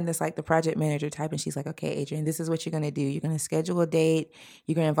had a friend that's like the project manager type, and she's like, okay, Adrienne, this is what you're going to do. You're going to schedule a date.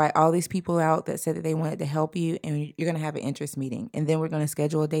 You're going to invite all these people out that said that they wanted to help you, and you're going to have an interest meeting. And then we're going to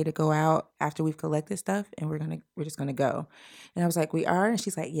schedule a day to go out after we've collected stuff, and we're just going to go. And I was like, we are? And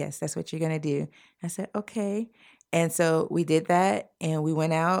she's like, yes, that's what you're going to do. I said, okay. And so we did that, and we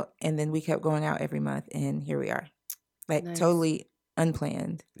went out, and then we kept going out every month, and here we are. Like, Nice. totally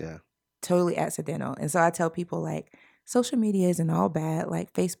unplanned, Yeah. totally accidental. And so I tell people, like, social media isn't all bad.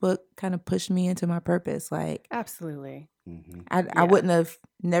 Like, Facebook kind of pushed me into my purpose. Like, Absolutely. Mm-hmm. I wouldn't have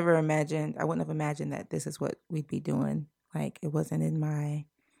imagined that this is what we'd be doing. Like, it wasn't in my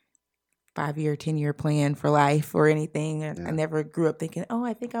 5-year, 10-year plan for life or anything. Yeah. I never grew up thinking, oh,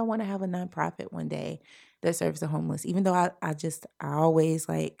 I think I want to have a nonprofit one day that serves the homeless. Even though I always,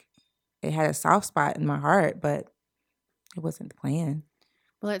 like, it had a soft spot in my heart, but it wasn't the plan.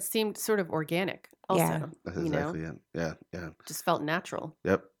 Well, it seemed sort of organic also. Yeah. That's you exactly know, it. Yeah. Yeah. just felt natural.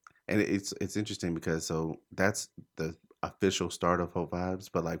 Yep. And it's interesting because so that's the official start of Hope Vibes.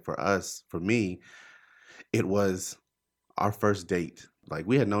 But like for me, it was our first date. Like,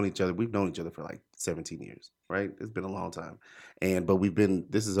 we've known each other for like 17 years, right? It's been a long time. But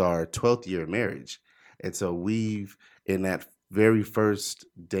this is our 12th year of marriage. And so in that very first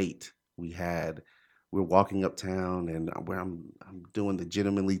date we're walking uptown, and where I'm doing the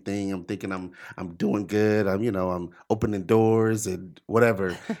gentlemanly thing. I'm thinking I'm doing good. I'm opening doors and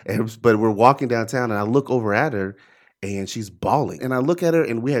whatever. But we're walking downtown, and I look over at her, and she's bawling. And I look at her,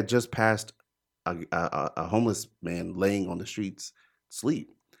 and we had just passed a homeless man laying on the streets,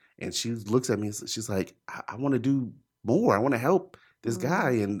 sleep. And she looks at me, and she's like, I want to do more. I want to help this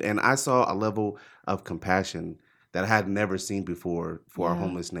guy. And I saw a level of compassion that I had never seen before for our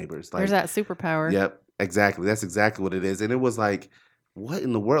homeless neighbors. Like, There's that superpower. Yep, exactly. That's exactly what it is. And it was like, what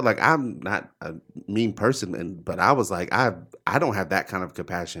in the world? Like, I'm not a mean person, but I was like, I don't have that kind of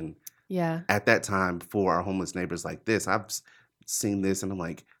compassion Yeah. at that time for our homeless neighbors like this. I've seen this, and I'm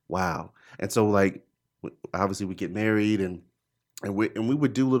like, wow. And so, like, obviously we get married, and we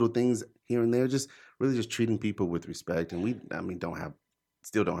would do little things here and there, just really just treating people with respect. And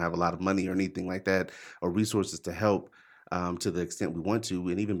still don't have a lot of money or anything like that or resources to help. to the extent we want to.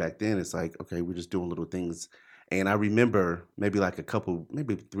 And even back then, it's like, okay, we're just doing little things. And I remember maybe like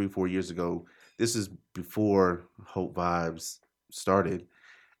maybe 3-4 years ago, this is before Hope Vibes started.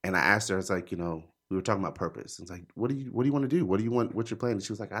 And I asked her, it's like, we were talking about purpose. It's like, what do you want to do? What do you want? What's your plan? And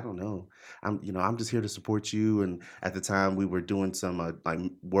she was like, I don't know. I'm just here to support you. And at the time we were doing some like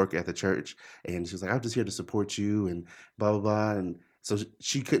work at the church, and she was like, I'm just here to support you and blah, blah, blah. And so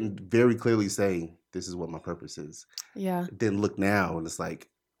she couldn't very clearly say, this is what my purpose is. Yeah. Then look now, and it's like,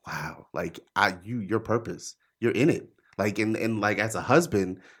 wow, like your purpose, you're in it. Like, and like as a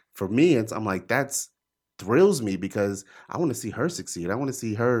husband, for me, I'm like, that's thrills me because I want to see her succeed. I want to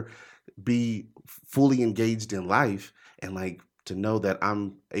see her be fully engaged in life, and like to know that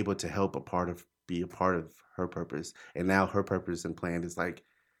I'm able to help be a part of her purpose. And now her purpose and plan is like,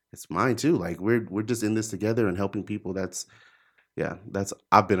 it's mine too. Like we're just in this together and helping people.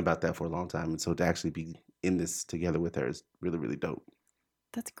 I've been about that for a long time. And so to actually be in this together with her is really, really dope.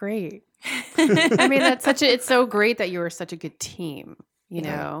 That's great. I mean, it's so great that you are such a good team, you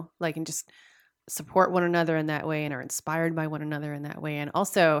know, like, and just support one another in that way and are inspired by one another in that way, and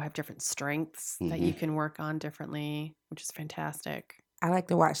also have different strengths that you can work on differently, which is fantastic. I like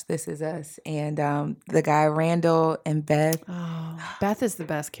to watch This Is Us, and the guy Randall and Beth. Oh, Beth is the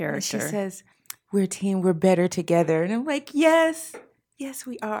best character. She says, we're a team, we're better together. And I'm like, yes,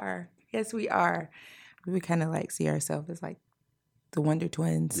 we are. Yes, we are. We kind of like see ourselves as like the Wonder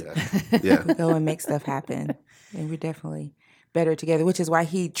Twins. Yeah. We go and make stuff happen. And we're definitely better together, which is why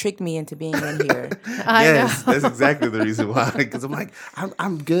he tricked me into being in here. Yes, that's exactly the reason why. Because I'm like,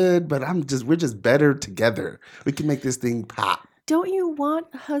 I'm good, but we're just better together. We can make this thing pop. Don't you want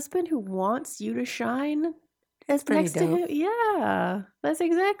a husband who wants you to shine as next to him? Yeah, that's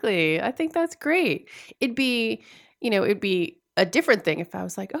exactly. I think that's great. It'd be a different thing if I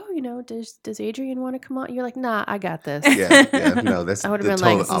was like, oh, does Adrienne want to come on? You're like, nah, I got this. Yeah, no, that's. I would have been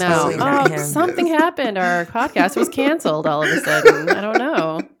like, opposite. no, something happened. Our podcast was canceled all of a sudden. I don't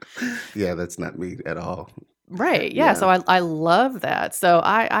know. Yeah, that's not me at all. Right. Yeah. So I love that. So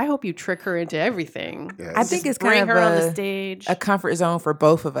I hope you trick her into everything. Yes. I think it's bring kind her of on the stage. a comfort zone for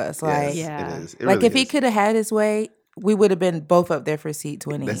both of us. Like, yes, it is. It like really if he is. could have had his way, we would have been both up there for seat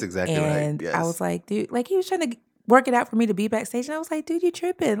 20. That's exactly right. And Yes. I was like, dude, like he was trying to work it out for me to be backstage. And I was like, dude, you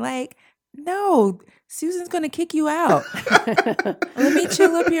tripping. Like, no, Susan's going to kick you out. Let me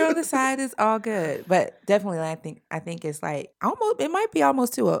chill up here on the side. It's all good. But definitely, I think it's like it might be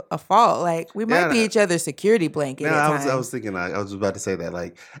almost to a fault. Like we might be each other's security blanket. No, at I was thinking, I was about to say that,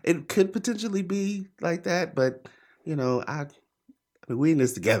 like, it could potentially be like that, but, I mean, we in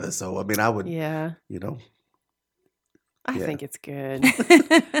this together. So, I mean, I would, I think it's good.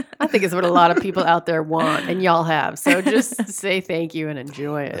 I think it's what a lot of people out there want, and y'all have. So just say thank you and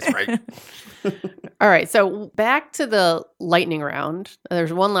enjoy it. That's right. All right. So back to the lightning round.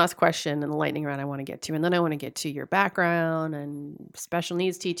 There's one last question in the lightning round I want to get to, and then I want to get to your background and special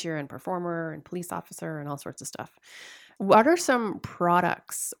needs teacher and performer and police officer and all sorts of stuff. What are some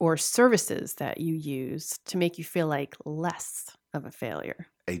products or services that you use to make you feel like less of a failure?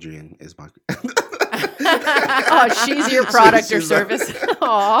 Adrienne is my... Oh, she's your product or service.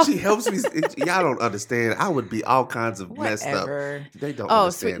 She helps me. Y'all don't understand. I would be all kinds of messed up. They don't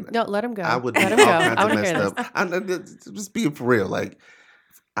understand. Sweet. No, let him go. I would be let all him kinds go. of messed up. I'm just being for real. Like,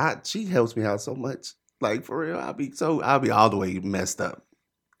 she helps me out so much. Like, for real, I'll be all the way messed up.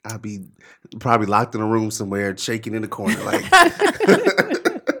 I'll be probably locked in a room somewhere, shaking in the corner. Like,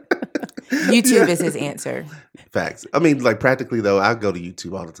 YouTube is his answer. Facts. I mean, like, practically though, I go to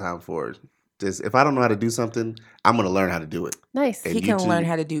YouTube all the time for just, if I don't know how to do something, I'm going to learn how to do it. Nice. And he can learn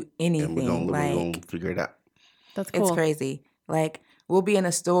how to do anything. And we're going to figure it out. That's cool. It's crazy. Like, we'll be in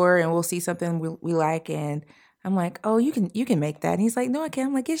a store and we'll see something we like, and I'm like, oh, you can make that. And he's like, no, I can't.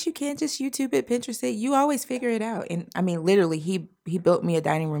 I'm like, yes, you can. Just YouTube it, Pinterest it. You always figure it out. And I mean, literally, he built me a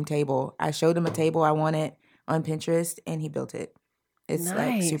dining room table. I showed him a table I wanted on Pinterest, and he built it. It's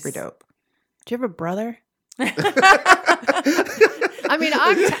like super dope. Do you have a brother? I mean,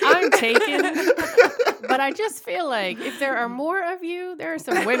 I'm taken, but I just feel like if there are more of you, there are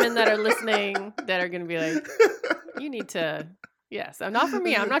some women that are listening that are going to be like, you need to. Yes, not for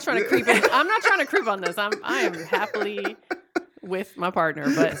me. I'm not trying to creep in. I'm not trying to creep on this. I am happily with my partner,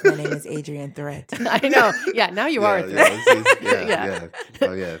 but my name is Adrienne Threatt. I know. Yeah, now you are. Yeah.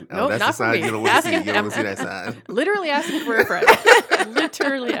 Oh yeah. Nope, that's not the sign for me. you don't want to see. You don't want to see that sign. Literally asking for a friend.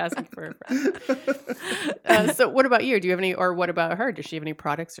 Literally asking for a friend. So, what about you? Do you have any, or what about her? Does she have any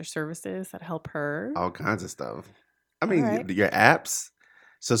products or services that help her? All kinds of stuff. I mean, your apps.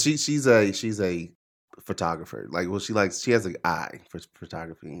 So she's a photographer. Like, well, she has an eye for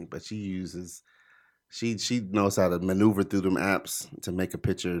photography, but she uses She knows how to maneuver through them apps to make a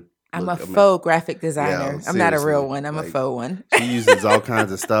picture. I'm a faux graphic designer. Yeah, I'm not a real one. I'm a faux one. She uses all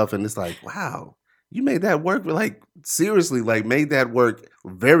kinds of stuff, and it's like, wow, you made that work. Like, seriously, like, made that work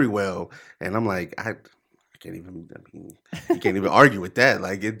very well. And I'm like, I can't even, you can't even argue with that.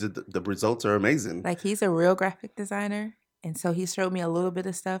 Like, the results are amazing. Like, he's a real graphic designer. And so he showed me a little bit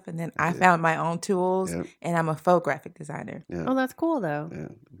of stuff, and then I found my own tools, and I'm a faux graphic designer. Yeah. Oh, that's cool, though.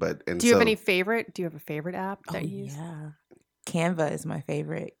 Yeah. Do you have any favorite? Do you have a favorite app that you use? Yeah. Canva is my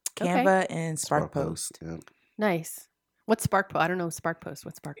favorite. Canva and SparkPost. Yeah. Nice. What's SparkPost? I don't know SparkPost.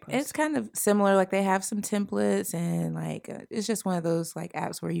 What's SparkPost? It's kind of similar. Like, they have some templates, and like it's just one of those like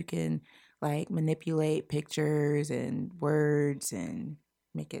apps where you can like manipulate pictures and words and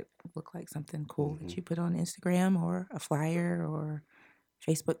make it look like something cool that you put on Instagram or a flyer or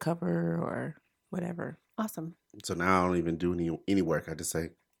Facebook cover or whatever. Awesome. So now I don't even do any work. I just say,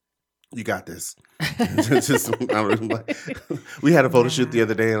 you got this. We had a photo shoot the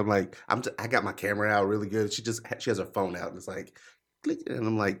other day, and I'm like, I got my camera out really good. She has her phone out, and it's like, click, and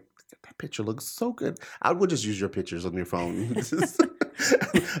I'm like, that picture looks so good. I would just use your pictures on your phone.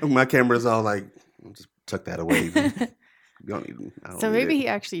 My camera's all like, just tuck that away. So maybe he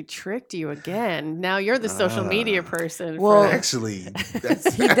actually tricked you again. Now you're the social media person. Well, actually,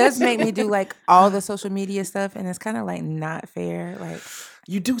 he does make me do like all the social media stuff, and it's kind of like not fair. Like,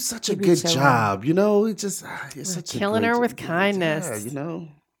 you do such a good job, you know. It's just you're such killing her with kindness. Yeah, you know.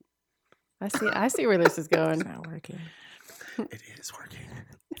 I see where this is going. It's not working. It is working.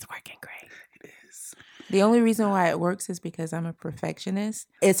 It's working great. It is. The only reason why it works is because I'm a perfectionist.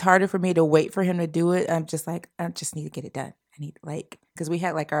 It's harder for me to wait for him to do it. I'm just like, I just need to get it done. I need because we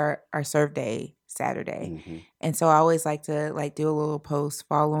had like our serve day Saturday. And so I always like to like do a little post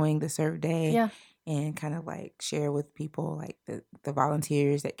following the serve day. Yeah. And kind of like share with people like the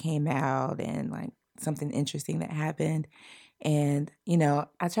volunteers that came out and like something interesting that happened. And, you know,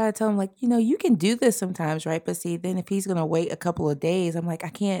 I try to tell him like, you know, you can do this sometimes, right? But see, then if he's going to wait a couple of days, I'm like,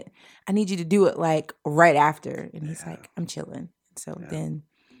 I need you to do it like right after. And he's like, I'm chilling. So then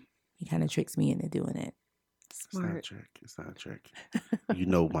he kind of tricks me into doing it. Smart. It's not a trick. You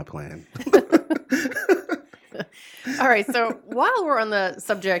know my plan. All right. So while we're on the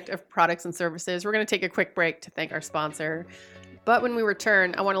subject of products and services, we're going to take a quick break to thank our sponsor. But when we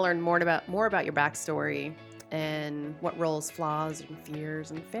return, I want to learn more about your backstory and what roles, flaws, and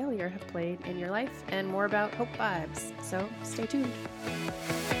fears and failure have played in your life, and more about Hope Vibes. So stay tuned.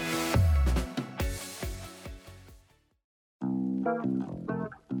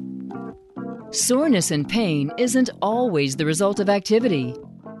 Soreness and pain isn't always the result of activity.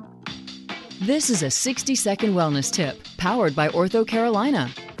 This is a 60-second wellness tip powered by Ortho Carolina.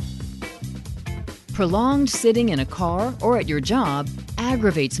 Prolonged sitting in a car or at your job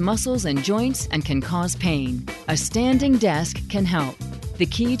aggravates muscles and joints and can cause pain. A standing desk can help. The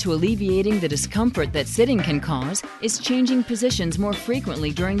key to alleviating the discomfort that sitting can cause is changing positions more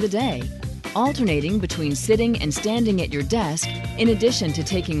frequently during the day. Alternating between sitting and standing at your desk, in addition to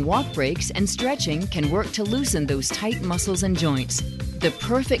taking walk breaks and stretching, can work to loosen those tight muscles and joints. The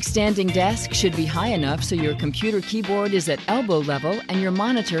perfect standing desk should be high enough so your computer keyboard is at elbow level and your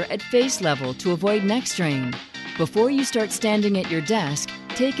monitor at face level to avoid neck strain. Before you start standing at your desk,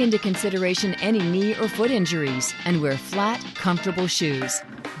 take into consideration any knee or foot injuries and wear flat, comfortable shoes.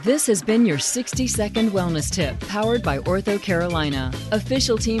 This has been your 60-second wellness tip powered by Ortho Carolina,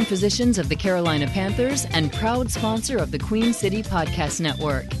 official team physicians of the Carolina Panthers and proud sponsor of the Queen City Podcast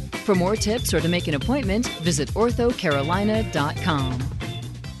Network. For more tips or to make an appointment, visit orthocarolina.com.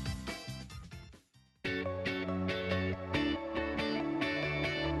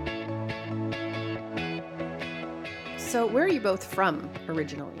 So where are you both from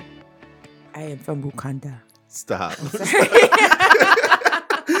originally? I am from Bukanda. Stop.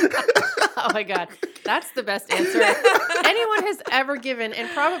 Oh my God. That's the best answer anyone has ever given, and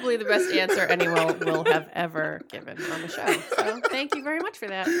probably the best answer anyone will have ever given on the show. So thank you very much for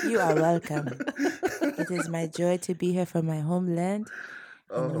that. You are welcome. It is my joy to be here from my homeland.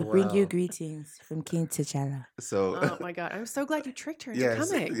 And we bring you greetings from King T'Challa. So, oh my God. I'm so glad you tricked her into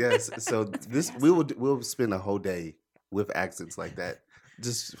coming. Yes. So we'll spend a whole day with accents like that.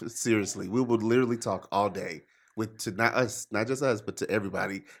 Just seriously, we would literally talk all day to not just us, but to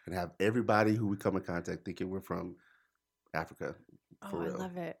everybody, and have everybody who we come in contact thinking we're from Africa. Oh, real. I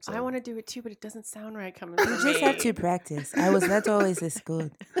love it. So. I want to do it too, but it doesn't sound right coming from me. You just have to practice. I was not always as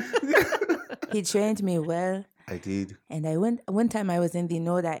good. He trained me well. I did. And one time I was in the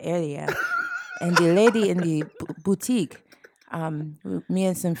Noda area, and the lady in the boutique, me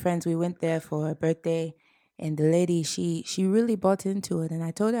and some friends, we went there for a birthday, And the lady, she really bought into it. And I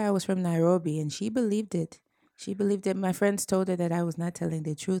told her I was from Nairobi, and she believed it. She believed it. My friends told her that I was not telling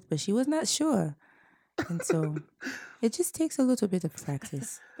the truth, but she was not sure. And so it just takes a little bit of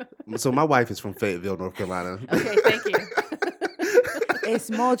practice. So my wife is from Fayetteville, North Carolina. Okay, thank you. A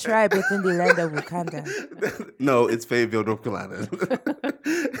small tribe within the land of Wakanda. No, it's Fayetteville, North Carolina.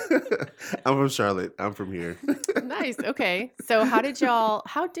 I'm from Charlotte. I'm from here. Nice. Okay. So how did y'all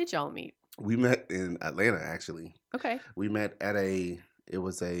meet? We met in Atlanta, actually. Okay. We met at it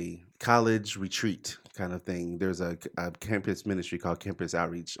was a college retreat kind of thing. There's a campus ministry called Campus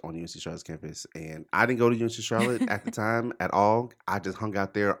Outreach on UNC Charlotte's campus. And I didn't go to UNC Charlotte at the time at all. I just hung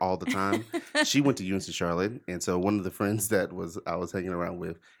out there all the time. She went to UNC Charlotte. And so one of the friends that I was hanging around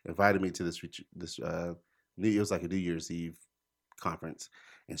with invited me to it was like a New Year's Eve conference.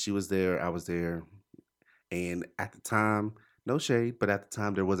 And she was there. I was there. And at the time, no shade, but at the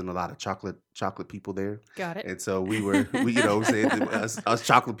time there wasn't a lot of chocolate people there. Got it. And so we saying us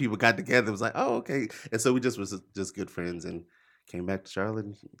chocolate people got together. It was like, oh, okay. And so we just was just good friends and came back to Charlotte.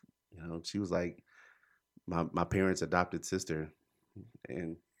 And, she was like my parents' adopted sister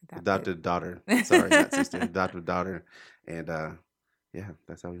and adopted daughter. Sorry, not sister, adopted daughter. And yeah,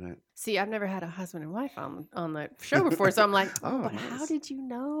 that's how we met. See, I've never had a husband and wife on the show before, so I'm like, but nice. how did you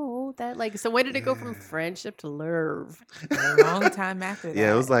know that? Like, so when did it go from friendship to love? A long time after that.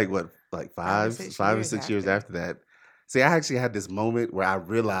 Yeah, it was like what, like five or six years after that. See, I actually had this moment where I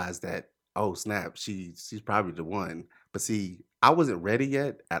realized that, oh snap, she's probably the one. But see, I wasn't ready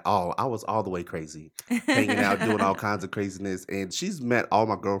yet at all. I was all the way crazy, hanging out, doing all kinds of craziness. And she's met all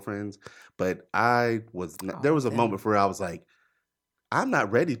my girlfriends, but I was not, there was a moment where I was like, I'm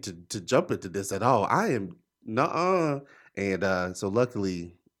not ready to jump into this at all. I am nuh-uh. And so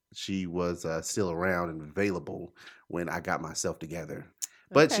luckily she was still around and available when I got myself together.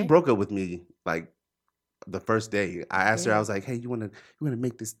 But she broke up with me like the first day. I asked her, I was like, hey, you wanna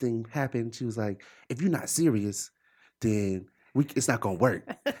make this thing happen? She was like, if you're not serious, then it's not gonna work.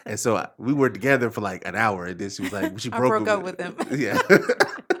 And so we were together for like an hour, and then she was like, she broke up with him. Yeah.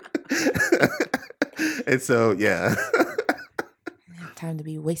 And so yeah. Time to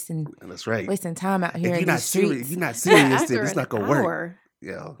be wasting. That's right. Wasting time out here if in these streets. If you're not serious, then it's not gonna work.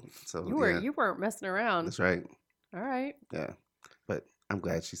 Yeah. So you weren't messing around. That's right. All right. Yeah. But I'm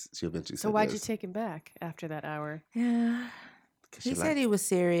glad she eventually. So why'd you take him back after that hour? Yeah. He said he was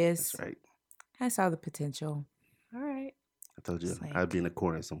serious. That's right. I saw the potential. All right. I told you I'd be in a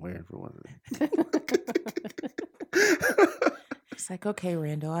corner somewhere for one of them. It's like, okay,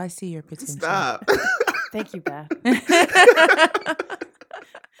 Randall, I see your potential. Stop. Thank you, Beth.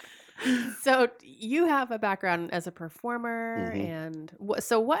 So you have a background as a performer, and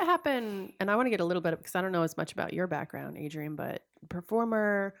so what happened? And I want to get a little bit because I don't know as much about your background, Adrienne, but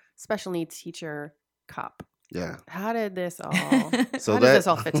performer, special needs teacher, cop. Yeah. How did this all? This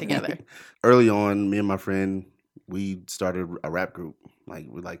all fit together? Early on, me and my friend, we started a rap group. Like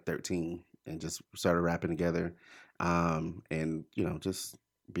we're like 13, and just started rapping together, and just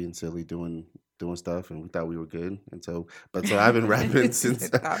being silly, doing stuff, and we thought we were good. And so I've been rapping since.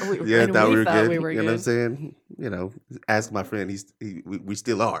 Thought we were good. You know what I'm saying? Ask my friend. We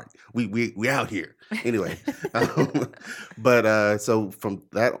still are. We out here anyway. So from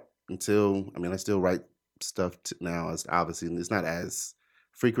that until I still write stuff now. As obviously, and it's not as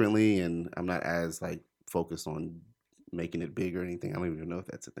frequently, and I'm not as like focused on making it big or anything. I don't even know if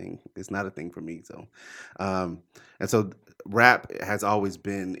that's a thing. It's not a thing for me. So, and so rap has always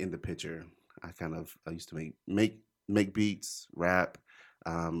been in the picture. I used to make beats, rap,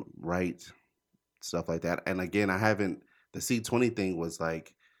 write, stuff like that. And again, the C20 thing was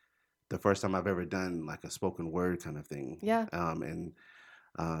like the first time I've ever done like a spoken word kind of thing. Yeah. And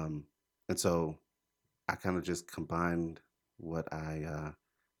so I kind of just combined the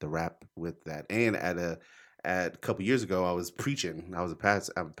rap with that. And at a couple years ago, I was preaching. I'm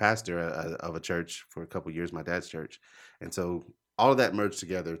a pastor of a church for a couple years, my dad's church. And so all of that merged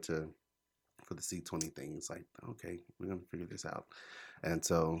together for the C20 thing. It's like, okay, we're going to figure this out. And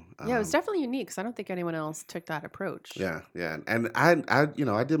so it was definitely unique because I don't think anyone else took that approach. Yeah. And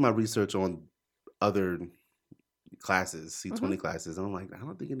I did my research on other classes, C20 classes, and I'm like, I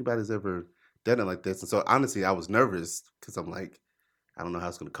don't think anybody's ever done it like this. And so honestly, I was nervous because I'm like, I don't know how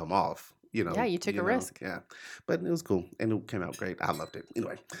it's going to come off. Yeah, you took a risk. Yeah, but it was cool, and it came out great. I loved it.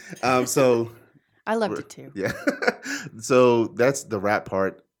 Anyway, so I loved it too. Yeah, so that's the rap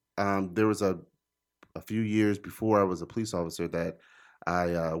part. There was a few years before I was a police officer that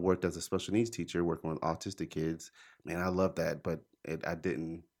I worked as a special needs teacher working with autistic kids. Man, I loved that, but I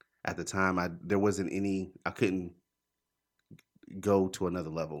didn't at the time. I couldn't go to another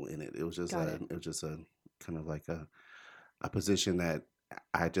level in it. It was just kind of like a position that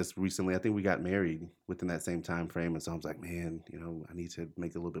I just recently, I think we got married within that same time frame. And so I was like, man, I need to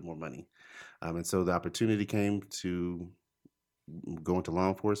make a little bit more money. And so the opportunity came to go into law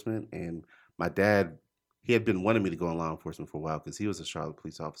enforcement. And my dad, he had been wanting me to go in law enforcement for a while because he was a Charlotte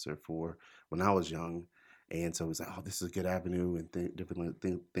police officer for when I was young. And so he was like, oh, this is a good avenue and different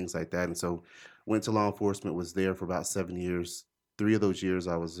things like that. And so went to law enforcement, was there for about 7 years. 3 of those years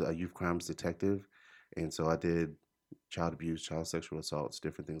I was a youth crimes detective. And so I did child abuse, child sexual assaults,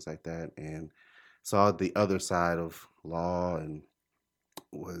 different things like that, and saw the other side of law and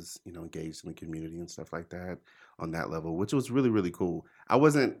was, engaged in the community and stuff like that on that level, which was really, really cool. I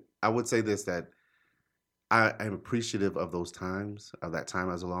would say this, that I am appreciative of those times, of that time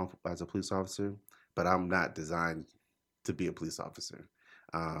as a police officer, but I'm not designed to be a police officer,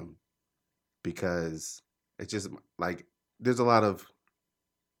 because it's just like there's a lot of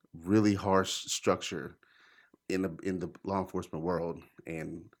really harsh structure in the law enforcement world,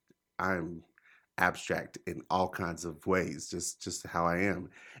 and I'm abstract in all kinds of ways, just how I am,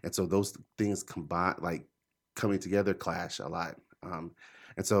 and so those things combine, like coming together, clash a lot.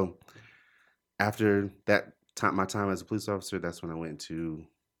 And so after that time, my time as a police officer, that's when I went to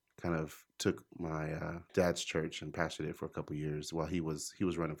kind of took my dad's church and pastored it for a couple of years while he was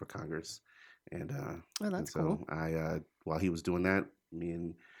running for Congress, and that's cool. I while he was doing that, me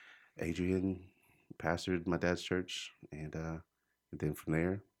and Adrienne pastored my dad's church, and then from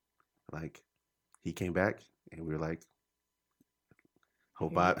there, like, he came back, and we were like, whole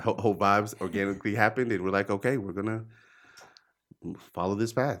vibes organically happened, and we're like, okay, we're gonna follow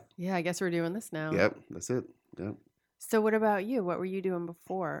this path. Yeah, I guess we're doing this now. Yep, that's it. Yep. So what about you? What were you doing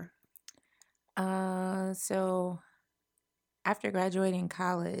before? So after graduating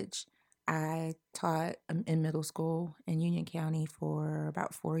college, I taught in middle school in Union County for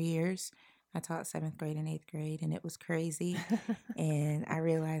about 4 years. I taught 7th grade and 8th grade, and it was crazy. And I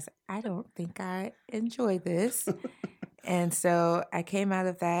realized I don't think I enjoy this. And so I came out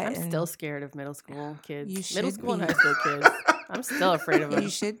of that. I'm still scared of middle school kids. Middle school and high school kids. I'm still afraid of them. You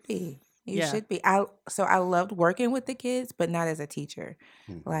should be. You should be. I loved working with the kids, but not as a teacher.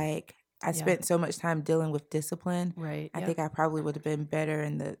 Mm-hmm. I spent so much time dealing with discipline. Right. I think I probably would have been better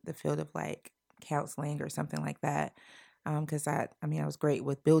in the field of counseling or something like that. Because I was great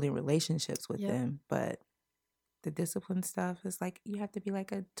with building relationships with them, but the discipline stuff is you have to be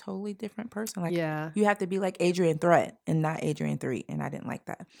a totally different person. You have to be like Adrienne Threatt and not Adrienne Threatt, and I didn't like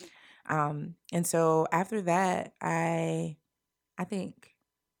that. And so after that, I think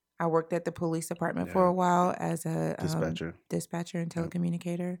I worked at the police department for a while as a dispatcher and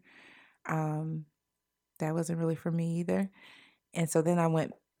telecommunicator. That wasn't really for me either. And so then I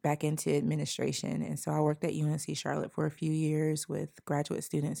went back into administration. And so I worked at UNC Charlotte for a few years with graduate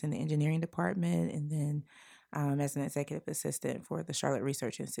students in the engineering department, and then as an executive assistant for the Charlotte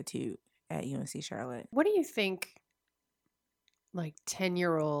Research Institute at UNC Charlotte. What do you think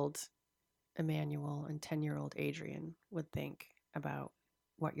 10-year-old Emmanuel and 10-year-old Adrienne would think about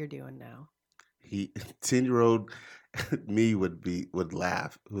what you're doing now? 10-year-old me would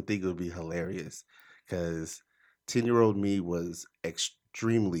laugh, would think it would be hilarious, because 10-year-old me was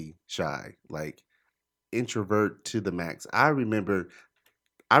extremely shy, introvert to the max. I remember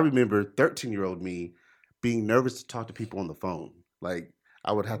 13-year-old me being nervous to talk to people on the phone.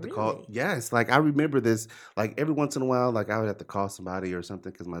 I would have to call. Yes. I remember this, every once in a while, I would have to call somebody or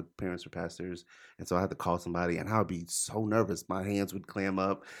something because my parents were pastors. And so I had to call somebody, and I would be so nervous. My hands would clam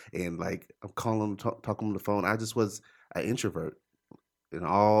up, and I'm calling them, talking on the phone. I just was an introvert, and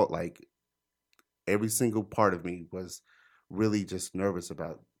all, every single part of me was really just nervous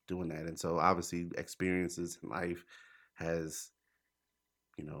about doing that. And so obviously experiences in life has,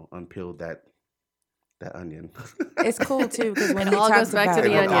 unpeeled that onion. It's cool too, because when it all goes back to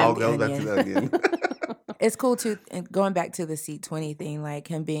the onion. It all goes back to the onion. It's cool too, and going back to the C20 thing,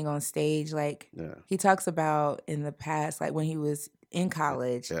 him being on stage, he talks about in the past, when he was in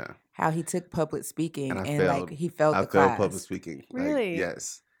college, how he took public speaking and he failed the class. I failed public speaking. Really?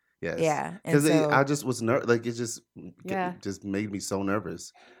 Yes. Yes. Yeah. Because I just was nervous. It just made me so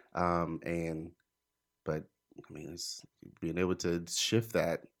nervous. But it's being able to shift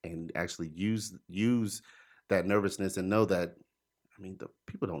that and actually use that nervousness and know that, the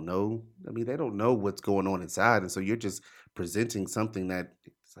people don't know. They don't know what's going on inside. And so you're just presenting something that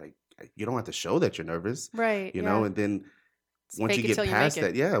it's you don't have to show that you're nervous. Right. You know, and then once you get past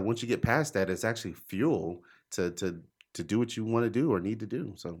that, once you get past that, it's actually fuel to do what you want to do or need to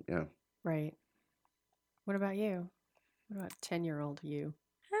do. So, yeah. Right. What about you? What about 10-year-old you?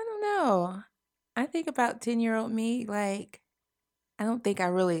 I don't know. I think about 10-year-old me, I I don't think I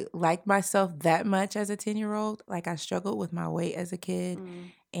really liked myself that much as a 10-year-old. Like I struggled with my weight as a kid.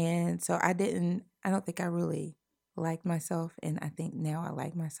 And so I don't think I really liked myself. And I think now I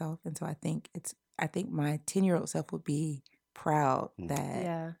like myself. And so I think my 10-year-old self would be proud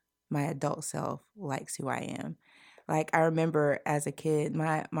that my adult self likes who I am. Like I remember as a kid,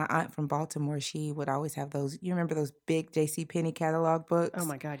 my aunt from Baltimore, she would always have those, you remember those big JCPenney catalog books? Oh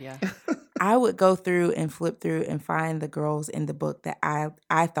my God, yeah. I would go through and flip through and find the girls in the book that I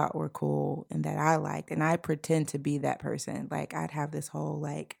thought were cool and that I liked. And I pretend to be that person. Like I'd have this whole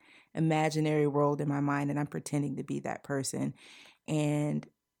like imaginary world in my mind and I'm pretending to be that person. And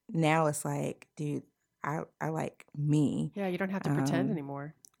now it's like, dude, I like me. Yeah, you don't have to pretend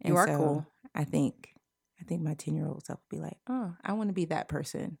anymore. You and are so cool. I think my 10-year-old self would be like, oh, I want to be that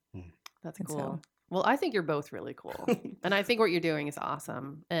person. That's And cool. so- Well, I think you're both really cool. And I think what you're doing is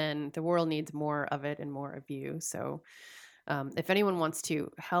awesome. And the world needs more of it and more of you. So if anyone wants to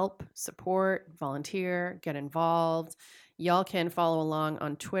help, support, volunteer, get involved, y'all can follow along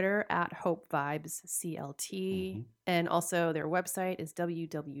on Twitter at HopeVibesCLT. And also their website is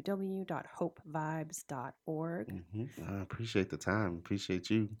www.hopevibes.org. I appreciate the time. Appreciate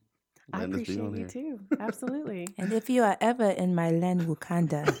you. I letting us be appreciate on you here. too. Absolutely. And if you are ever in my land,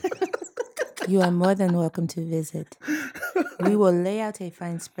 Wakanda, you are more than welcome to visit. We will lay out a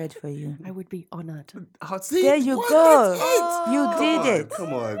fine spread for you. I would be honored. Oh, see? There you What? go. That's it. You Come did on, it.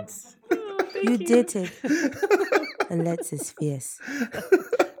 Come on. You did it. Alexis Fierce.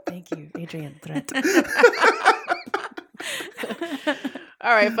 Thank you, Adrienne Threatt.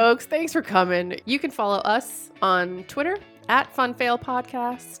 All right, folks, thanks for coming. You can follow us on Twitter at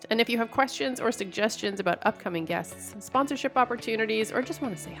 @FunFailPodcast. And if you have questions or suggestions about upcoming guests, sponsorship opportunities, or just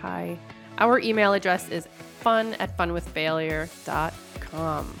want to say hi, our email address is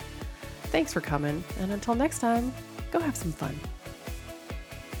fun@funwithfailure.com. Thanks for coming. And until next time, go have some fun.